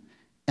singing.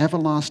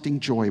 Everlasting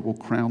joy will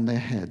crown their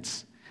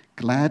heads.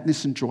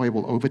 Gladness and joy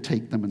will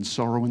overtake them, and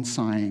sorrow and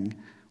sighing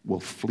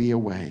will flee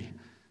away.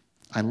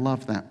 I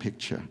love that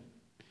picture.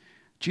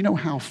 Do you know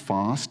how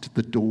fast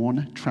the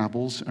dawn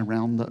travels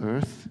around the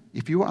earth?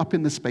 If you were up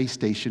in the space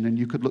station and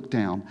you could look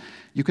down,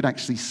 you could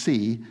actually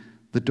see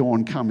the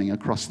dawn coming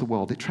across the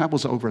world. It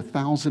travels over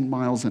 1,000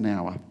 miles an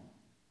hour.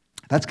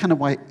 That's kind of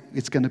why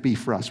it's going to be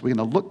for us. We're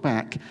going to look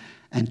back,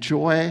 and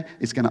joy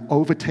is going to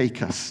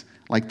overtake us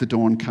like the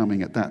dawn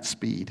coming at that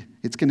speed.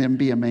 It's going to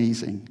be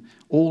amazing.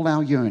 All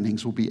our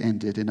yearnings will be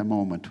ended in a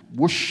moment.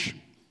 Whoosh,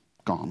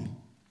 gone.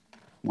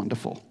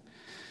 Wonderful.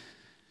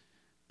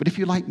 But if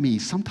you're like me,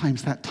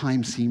 sometimes that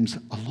time seems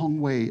a long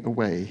way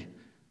away,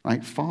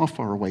 right? Far,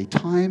 far away.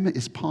 Time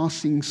is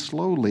passing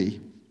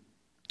slowly,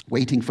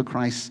 waiting for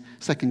Christ's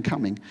second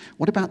coming.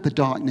 What about the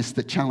darkness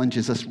that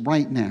challenges us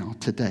right now,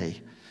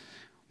 today?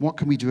 What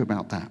can we do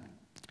about that?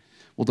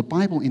 Well, the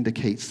Bible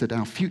indicates that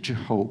our future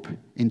hope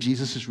in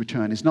Jesus'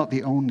 return is not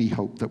the only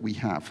hope that we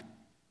have.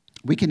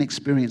 We can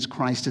experience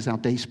Christ as our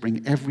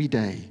Dayspring every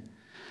day.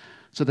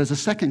 So there's a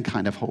second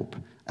kind of hope,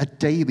 a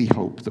daily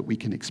hope that we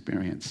can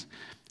experience.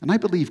 And I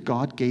believe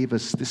God gave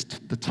us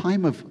the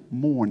time of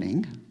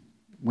morning,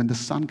 when the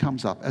sun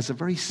comes up, as a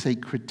very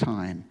sacred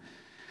time.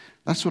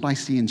 That's what I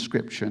see in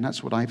Scripture, and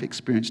that's what I've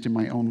experienced in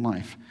my own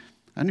life.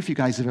 I don't know if you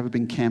guys have ever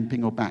been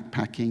camping or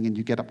backpacking, and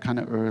you get up kind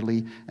of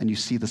early, and you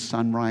see the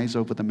sunrise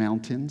over the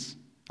mountains.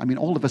 I mean,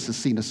 all of us have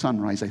seen a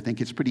sunrise, I think.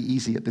 It's pretty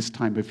easy at this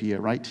time of year,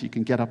 right? You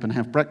can get up and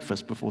have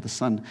breakfast before the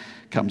sun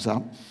comes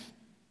up.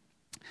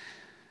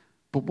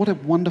 But what a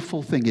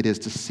wonderful thing it is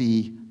to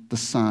see the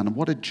sun, and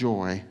what a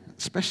joy,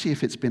 especially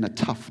if it's been a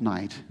tough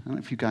night. I don't know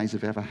if you guys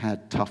have ever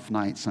had tough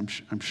nights.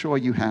 I'm sure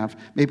you have.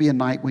 Maybe a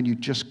night when you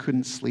just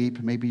couldn't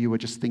sleep. Maybe you were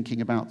just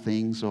thinking about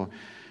things, or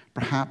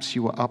perhaps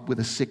you were up with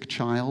a sick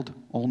child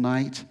all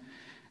night,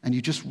 and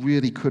you just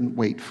really couldn't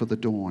wait for the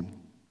dawn.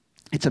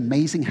 It's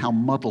amazing how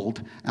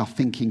muddled our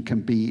thinking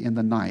can be in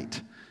the night.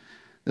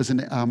 There's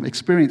an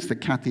experience that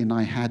Kathy and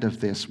I had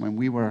of this when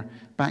we were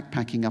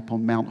backpacking up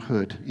on Mount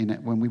Hood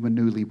when we were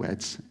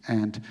newlyweds.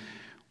 And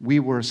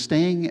we were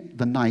staying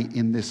the night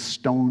in this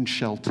stone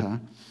shelter.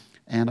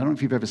 And I don't know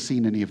if you've ever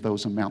seen any of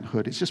those on Mount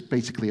Hood. It's just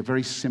basically a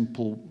very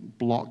simple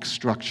block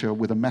structure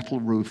with a metal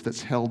roof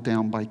that's held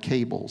down by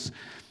cables.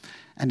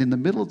 And in the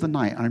middle of the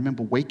night, I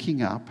remember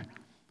waking up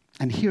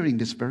and hearing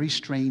this very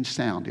strange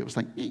sound. It was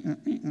like,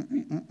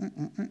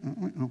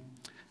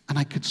 and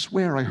I could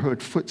swear I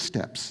heard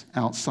footsteps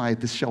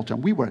outside this shelter.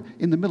 And we were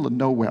in the middle of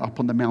nowhere up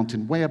on the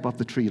mountain, way above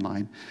the tree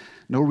line.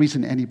 No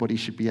reason anybody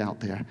should be out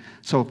there.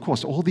 So, of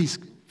course, all these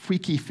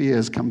freaky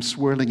fears come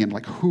swirling in,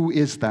 like, who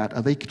is that?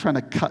 Are they trying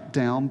to cut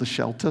down the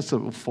shelter so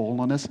it will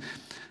fall on us?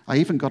 I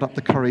even got up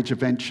the courage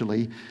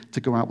eventually to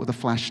go out with a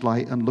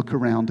flashlight and look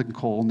around and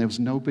call, and there was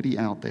nobody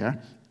out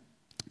there.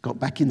 Got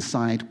back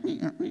inside.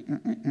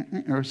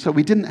 So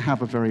we didn't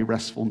have a very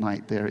restful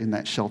night there in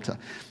that shelter.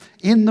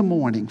 In the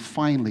morning,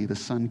 finally, the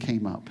sun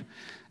came up,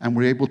 and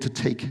we were able to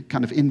take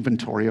kind of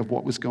inventory of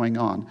what was going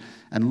on.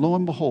 And lo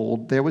and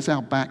behold, there was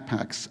our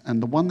backpacks,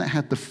 and the one that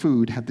had the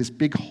food had this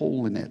big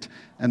hole in it,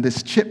 and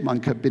this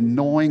chipmunk had been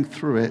gnawing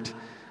through it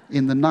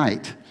in the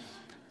night.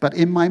 But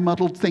in my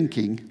muddled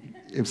thinking,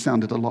 it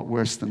sounded a lot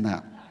worse than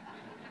that.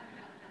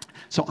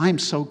 So I'm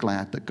so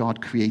glad that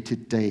God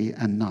created day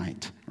and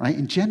night, right?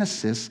 In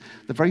Genesis,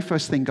 the very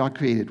first thing God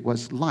created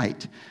was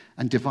light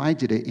and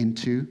divided it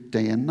into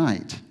day and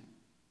night.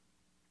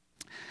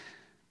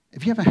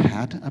 Have you ever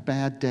had a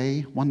bad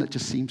day, one that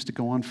just seems to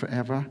go on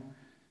forever?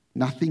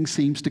 Nothing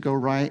seems to go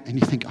right, and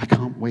you think, I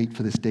can't wait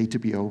for this day to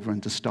be over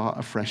and to start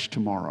afresh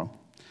tomorrow.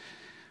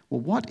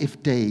 Well, what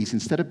if days,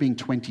 instead of being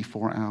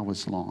 24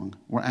 hours long,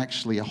 were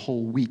actually a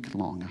whole week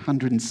long,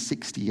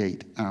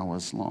 168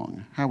 hours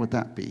long? How would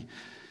that be?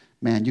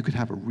 Man, you could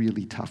have a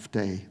really tough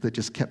day that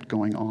just kept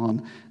going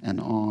on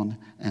and on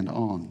and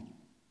on.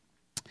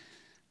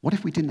 What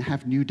if we didn't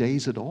have new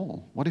days at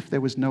all? What if there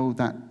was not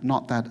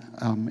that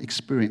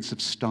experience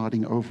of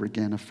starting over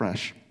again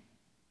afresh?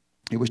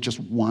 It was just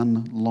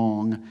one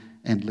long,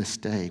 endless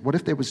day. What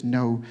if there was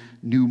no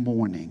new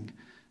morning,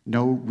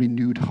 no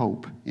renewed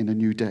hope in a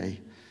new day?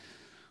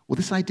 Well,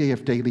 this idea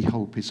of daily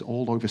hope is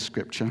all over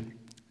Scripture,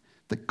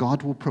 that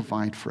God will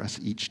provide for us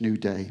each new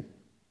day.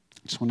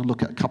 I just want to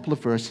look at a couple of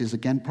verses,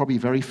 again, probably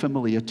very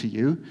familiar to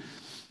you,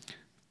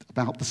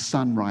 about the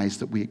sunrise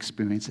that we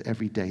experience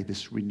every day,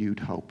 this renewed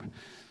hope.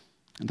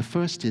 And the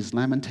first is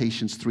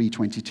Lamentations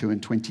 3:22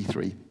 and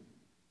 23.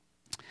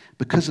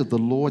 Because of the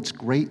Lord's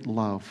great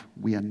love,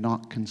 we are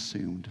not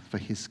consumed, for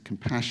his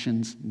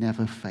compassions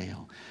never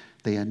fail.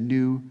 They are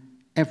new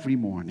every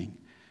morning.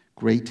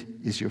 Great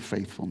is your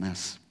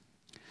faithfulness.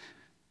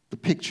 The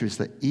picture is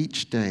that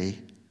each day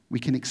we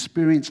can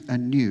experience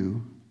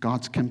anew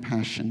God's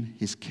compassion,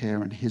 his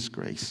care, and his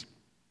grace.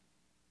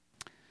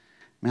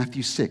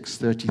 Matthew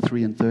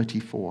 6:33 and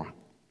 34,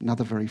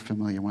 another very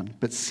familiar one.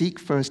 But seek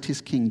first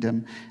his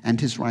kingdom and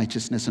his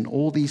righteousness, and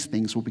all these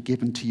things will be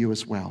given to you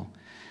as well.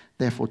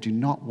 Therefore, do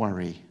not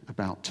worry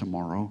about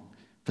tomorrow,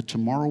 for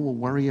tomorrow will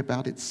worry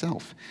about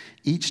itself.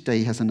 Each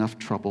day has enough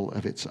trouble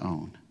of its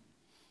own.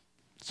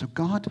 So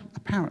God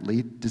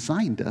apparently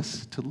designed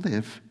us to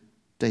live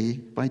day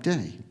by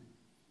day,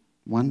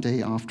 one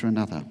day after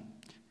another.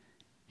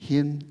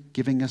 Him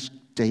giving us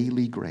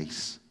daily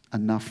grace,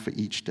 enough for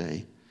each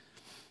day.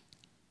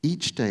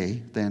 Each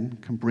day, then,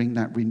 can bring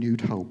that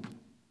renewed hope.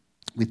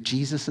 With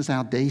Jesus as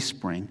our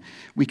dayspring,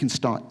 we can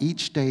start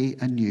each day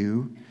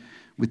anew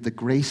with the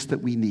grace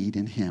that we need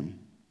in him.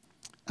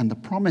 And the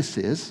promise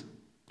is,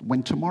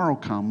 when tomorrow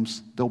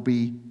comes, there'll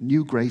be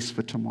new grace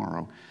for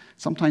tomorrow.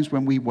 Sometimes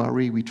when we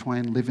worry, we try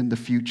and live in the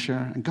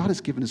future, and God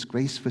has given us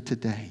grace for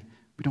today.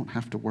 We don't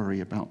have to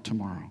worry about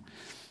tomorrow.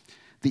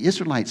 The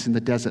Israelites in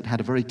the desert had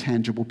a very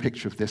tangible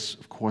picture of this,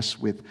 of course,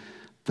 with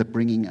the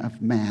bringing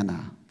of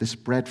manna, this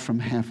bread from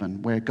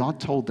heaven, where God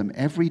told them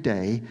every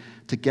day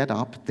to get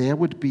up, there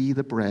would be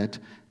the bread.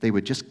 They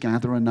would just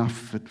gather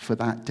enough for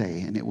that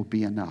day, and it would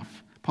be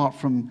enough. Apart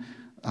from,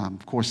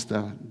 of course,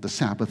 the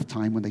Sabbath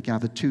time when they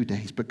gathered 2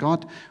 days. But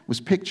God was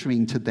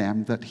picturing to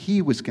them that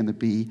he was going to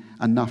be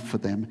enough for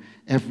them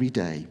every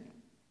day.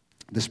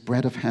 This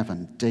bread of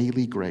heaven,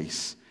 daily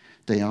grace,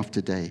 day after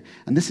day.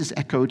 And this is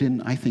echoed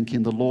in, I think,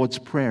 in the Lord's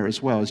Prayer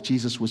as well, as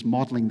Jesus was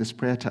modeling this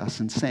prayer to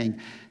us and saying,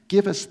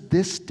 give us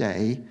this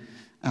day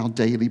our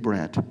daily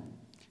bread.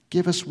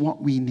 Give us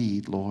what we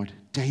need, Lord,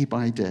 day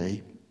by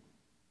day.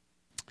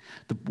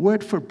 The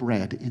word for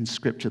bread in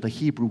Scripture, the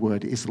Hebrew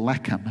word, is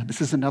lechem.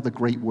 This is another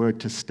great word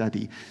to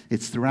study.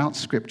 It's throughout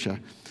Scripture.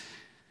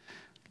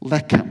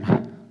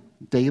 Lechem,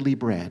 daily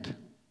bread.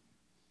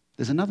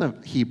 There's another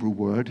Hebrew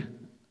word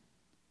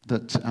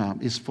that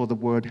is for the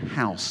word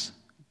house,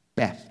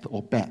 Beth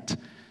or Bet.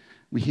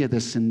 We hear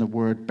this in the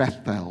word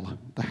Bethel,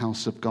 the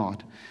house of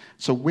God.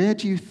 So where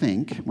do you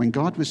think, when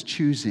God was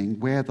choosing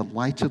where the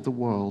light of the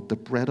world, the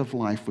bread of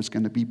life, was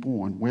going to be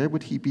born, where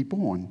would he be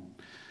born?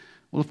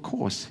 Well, of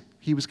course,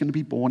 he was going to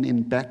be born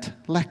in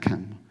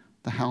Bethlehem,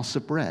 the house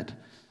of bread,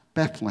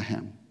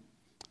 Bethlehem.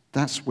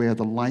 That's where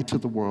the light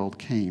of the world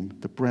came,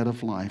 the bread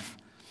of life.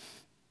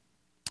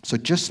 So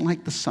just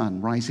like the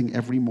sun rising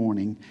every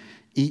morning,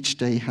 each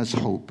day has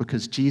hope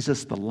because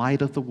Jesus, the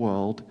light of the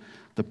world,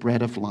 the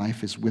bread of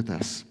life, is with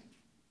us.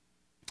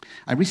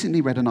 I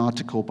recently read an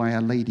article by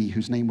a lady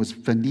whose name was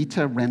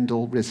Vanita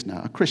Rendell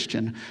Risner, a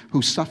Christian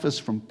who suffers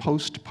from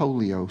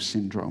post-polio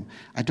syndrome.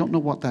 I don't know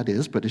what that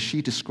is, but as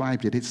she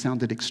described it, it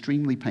sounded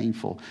extremely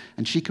painful,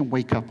 and she can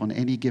wake up on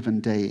any given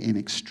day in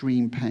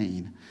extreme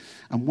pain.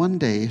 And one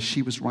day, as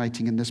she was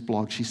writing in this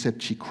blog, she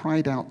said she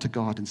cried out to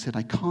God and said,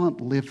 I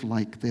can't live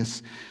like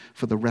this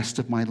for the rest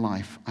of my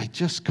life. I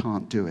just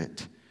can't do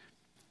it.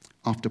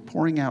 After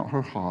pouring out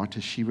her heart,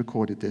 as she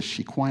recorded this,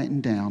 she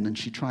quietened down and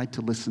she tried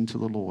to listen to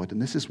the Lord. And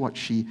this is what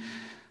she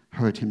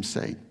heard him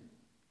say.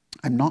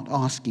 I'm not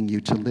asking you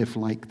to live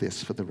like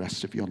this for the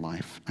rest of your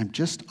life. I'm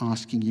just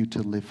asking you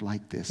to live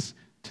like this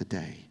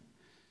today.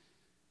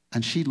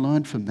 And she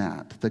learned from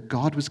that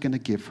God was going to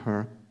give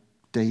her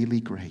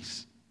daily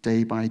grace,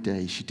 day by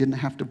day. She didn't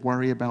have to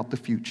worry about the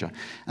future.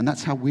 And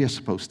that's how we're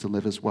supposed to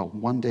live as well,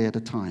 one day at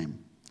a time.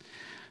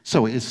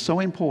 So it is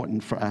so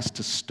important for us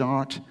to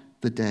start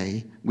the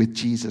day with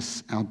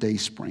Jesus, our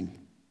dayspring.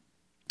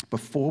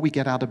 Before we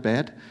get out of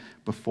bed,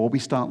 before we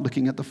start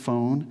looking at the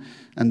phone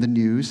and the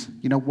news,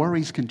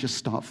 worries can just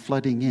start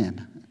flooding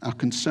in. Our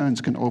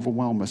concerns can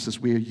overwhelm us as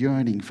we are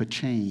yearning for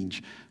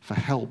change, for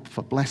help,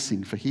 for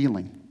blessing, for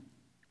healing.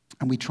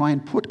 And we try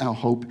and put our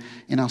hope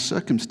in our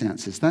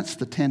circumstances. That's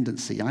the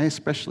tendency.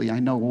 I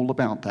know all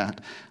about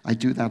that. I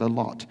do that a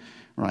lot,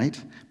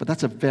 right? But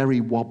that's a very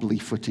wobbly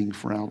footing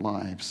for our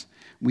lives.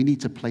 We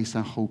need to place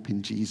our hope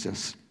in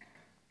Jesus.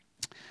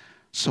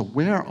 So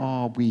where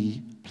are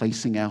we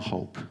placing our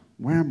hope?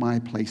 Where am I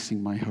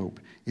placing my hope?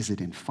 Is it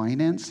in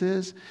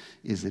finances?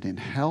 Is it in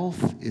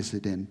health? Is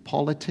it in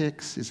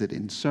politics? Is it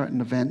in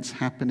certain events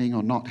happening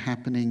or not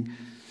happening?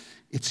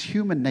 It's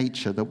human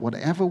nature that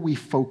whatever we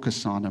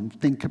focus on and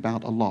think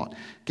about a lot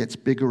gets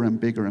bigger and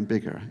bigger and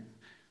bigger.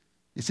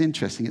 It's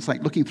interesting. It's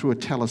like looking through a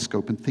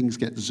telescope and things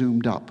get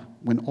zoomed up.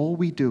 When all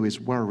we do is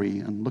worry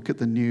and look at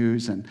the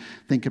news and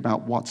think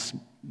about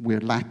we're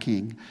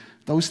lacking,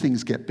 those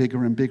things get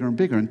bigger and bigger and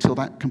bigger until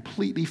that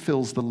completely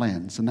fills the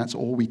lens, and that's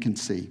all we can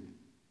see.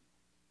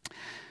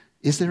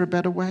 Is there a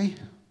better way?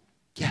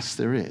 Yes,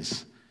 there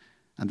is.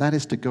 And that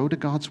is to go to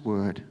God's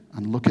word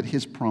and look at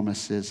his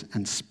promises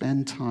and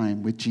spend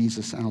time with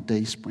Jesus, our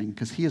dayspring,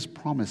 because he has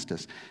promised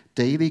us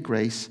daily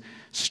grace,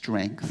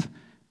 strength,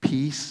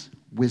 peace,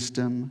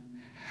 wisdom,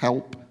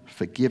 help,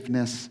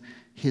 forgiveness,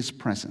 his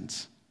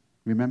presence.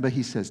 Remember,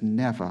 he says,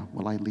 never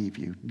will I leave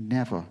you.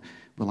 Never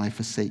will I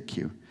forsake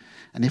you.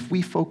 And if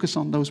we focus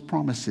on those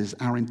promises,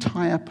 our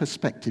entire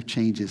perspective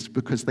changes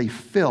because they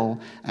fill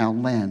our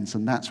lens,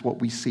 and that's what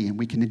we see, and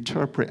we can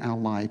interpret our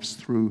lives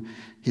through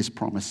his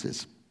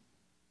promises.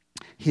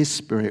 His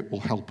Spirit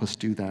will help us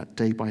do that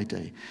day by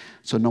day.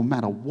 So no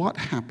matter what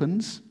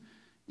happens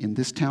in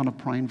this town of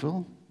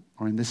Prineville,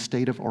 or in this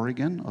state of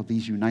Oregon, or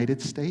these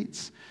United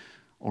States,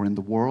 or in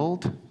the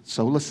world,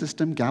 solar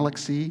system,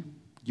 galaxy,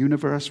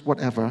 universe,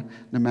 whatever,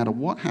 no matter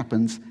what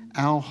happens,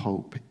 our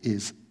hope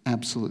is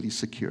absolutely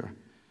secure.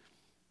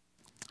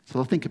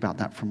 So think about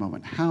that for a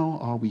moment. How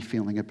are we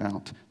feeling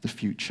about the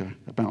future,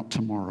 about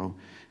tomorrow?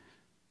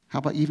 How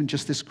about even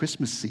just this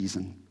Christmas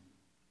season?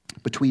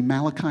 Between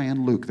Malachi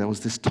and Luke, there was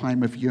this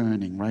time of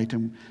yearning, right?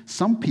 And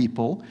some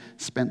people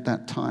spent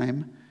that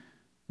time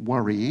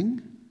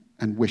worrying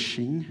and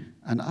wishing,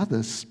 and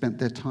others spent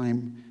their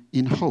time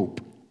in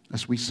hope,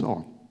 as we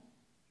saw.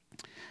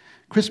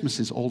 Christmas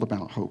is all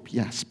about hope,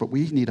 yes, but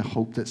we need a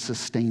hope that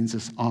sustains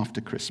us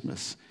after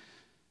Christmas.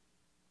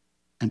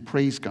 And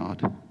praise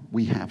God,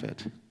 we have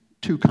it.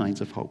 Two kinds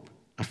of hope,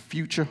 a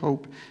future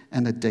hope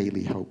and a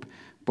daily hope,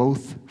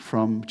 both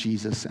from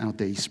Jesus, our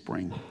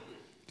Dayspring.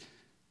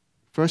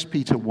 1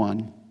 Peter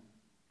 1,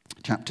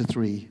 chapter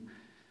 3,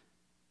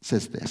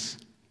 says this,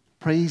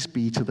 "Praise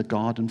be to the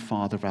God and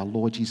Father of our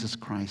Lord Jesus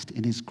Christ.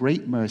 In his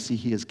great mercy,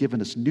 he has given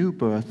us new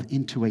birth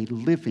into a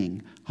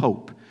living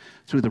hope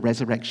through the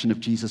resurrection of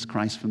Jesus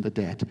Christ from the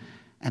dead,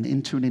 and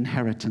into an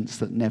inheritance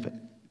that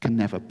can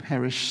never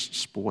perish,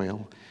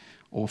 spoil,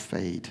 or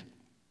fade."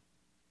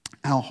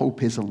 Our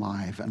hope is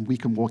alive, and we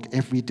can walk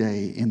every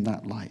day in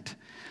that light.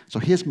 So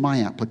here's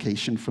my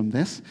application from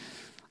this.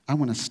 I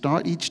want to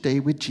start each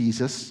day with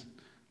Jesus,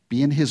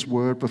 be in his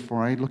word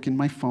before I look in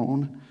my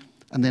phone,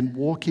 and then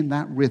walk in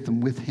that rhythm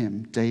with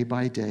him day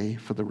by day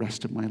for the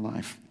rest of my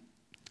life.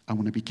 I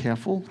want to be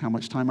careful how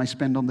much time I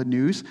spend on the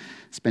news,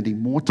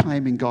 spending more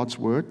time in God's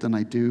word than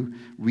I do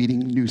reading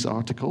news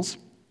articles.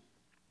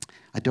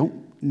 I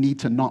don't need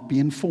to not be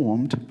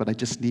informed, but I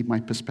just need my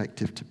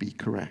perspective to be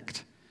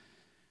correct.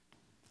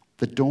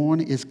 The dawn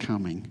is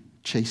coming,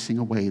 chasing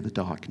away the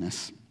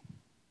darkness,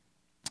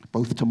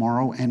 both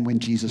tomorrow and when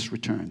Jesus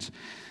returns.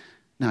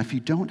 Now, if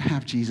you don't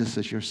have Jesus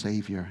as your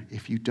Savior,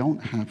 if you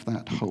don't have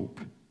that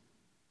hope,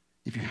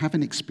 if you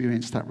haven't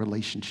experienced that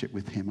relationship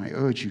with him, I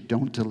urge you,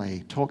 don't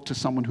delay. Talk to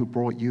someone who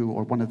brought you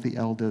or one of the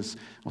elders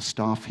or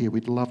staff here.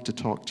 We'd love to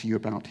talk to you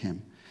about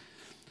him.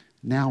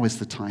 Now is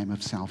the time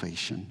of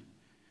salvation.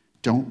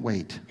 Don't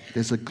wait.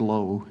 There's a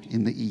glow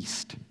in the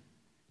east.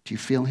 Do you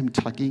feel him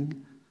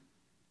tugging?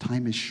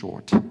 Time is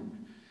short.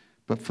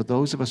 But for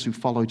those of us who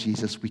follow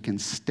Jesus, we can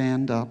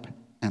stand up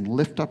and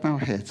lift up our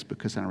heads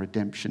because our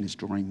redemption is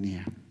drawing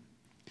near.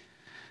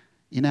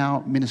 In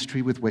our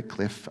ministry with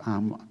Wycliffe,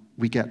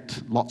 we get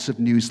lots of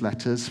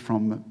newsletters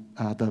from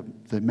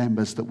the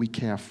members that we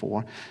care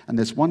for. And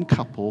there's one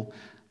couple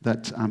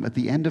that at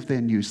the end of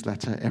their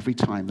newsletter, every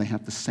time they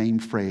have the same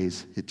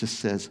phrase. It just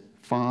says,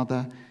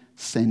 "Father,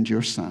 send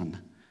your son."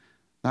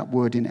 That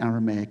word in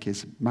Aramaic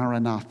is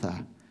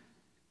Maranatha.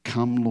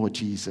 Come, Lord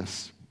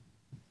Jesus.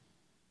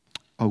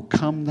 Oh,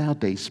 come, thou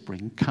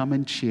Dayspring, come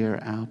and cheer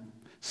our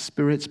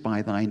spirits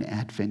by thine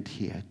advent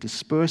here.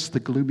 Disperse the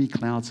gloomy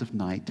clouds of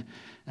night,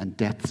 and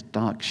death's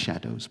dark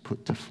shadows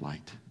put to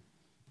flight.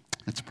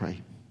 Let's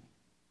pray.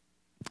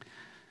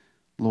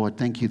 Lord,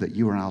 thank you that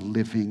you are our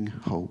living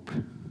hope,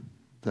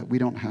 that we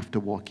don't have to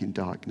walk in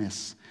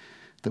darkness,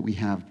 that we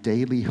have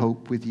daily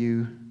hope with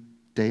you,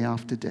 day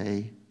after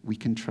day. We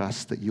can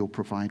trust that you'll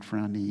provide for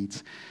our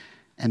needs.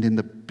 And in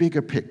the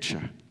bigger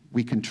picture,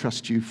 we can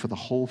trust you for the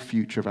whole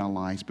future of our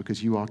lives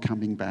because you are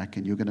coming back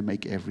and you're going to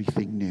make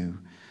everything new.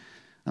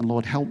 And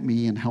Lord, help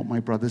me and help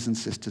my brothers and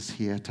sisters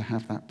here to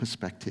have that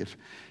perspective,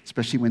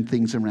 especially when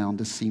things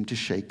around us seem to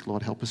shake.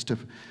 Lord, help us to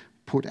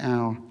put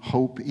our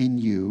hope in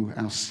you,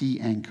 our sea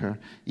anchor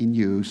in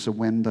you, so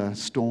when the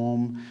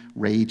storm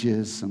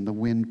rages and the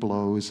wind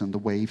blows and the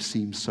waves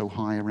seem so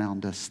high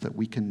around us that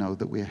we can know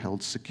that we're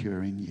held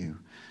secure in you.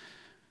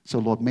 So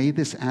Lord, may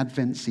this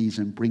Advent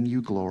season bring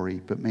you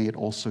glory, but may it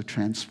also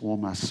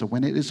transform us. So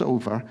when it is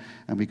over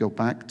and we go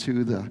back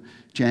to the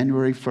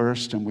January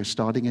 1st and we're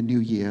starting a new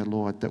year,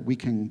 Lord, that we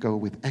can go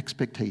with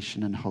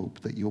expectation and hope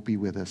that you'll be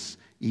with us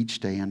each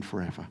day and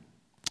forever.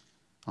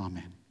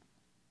 Amen.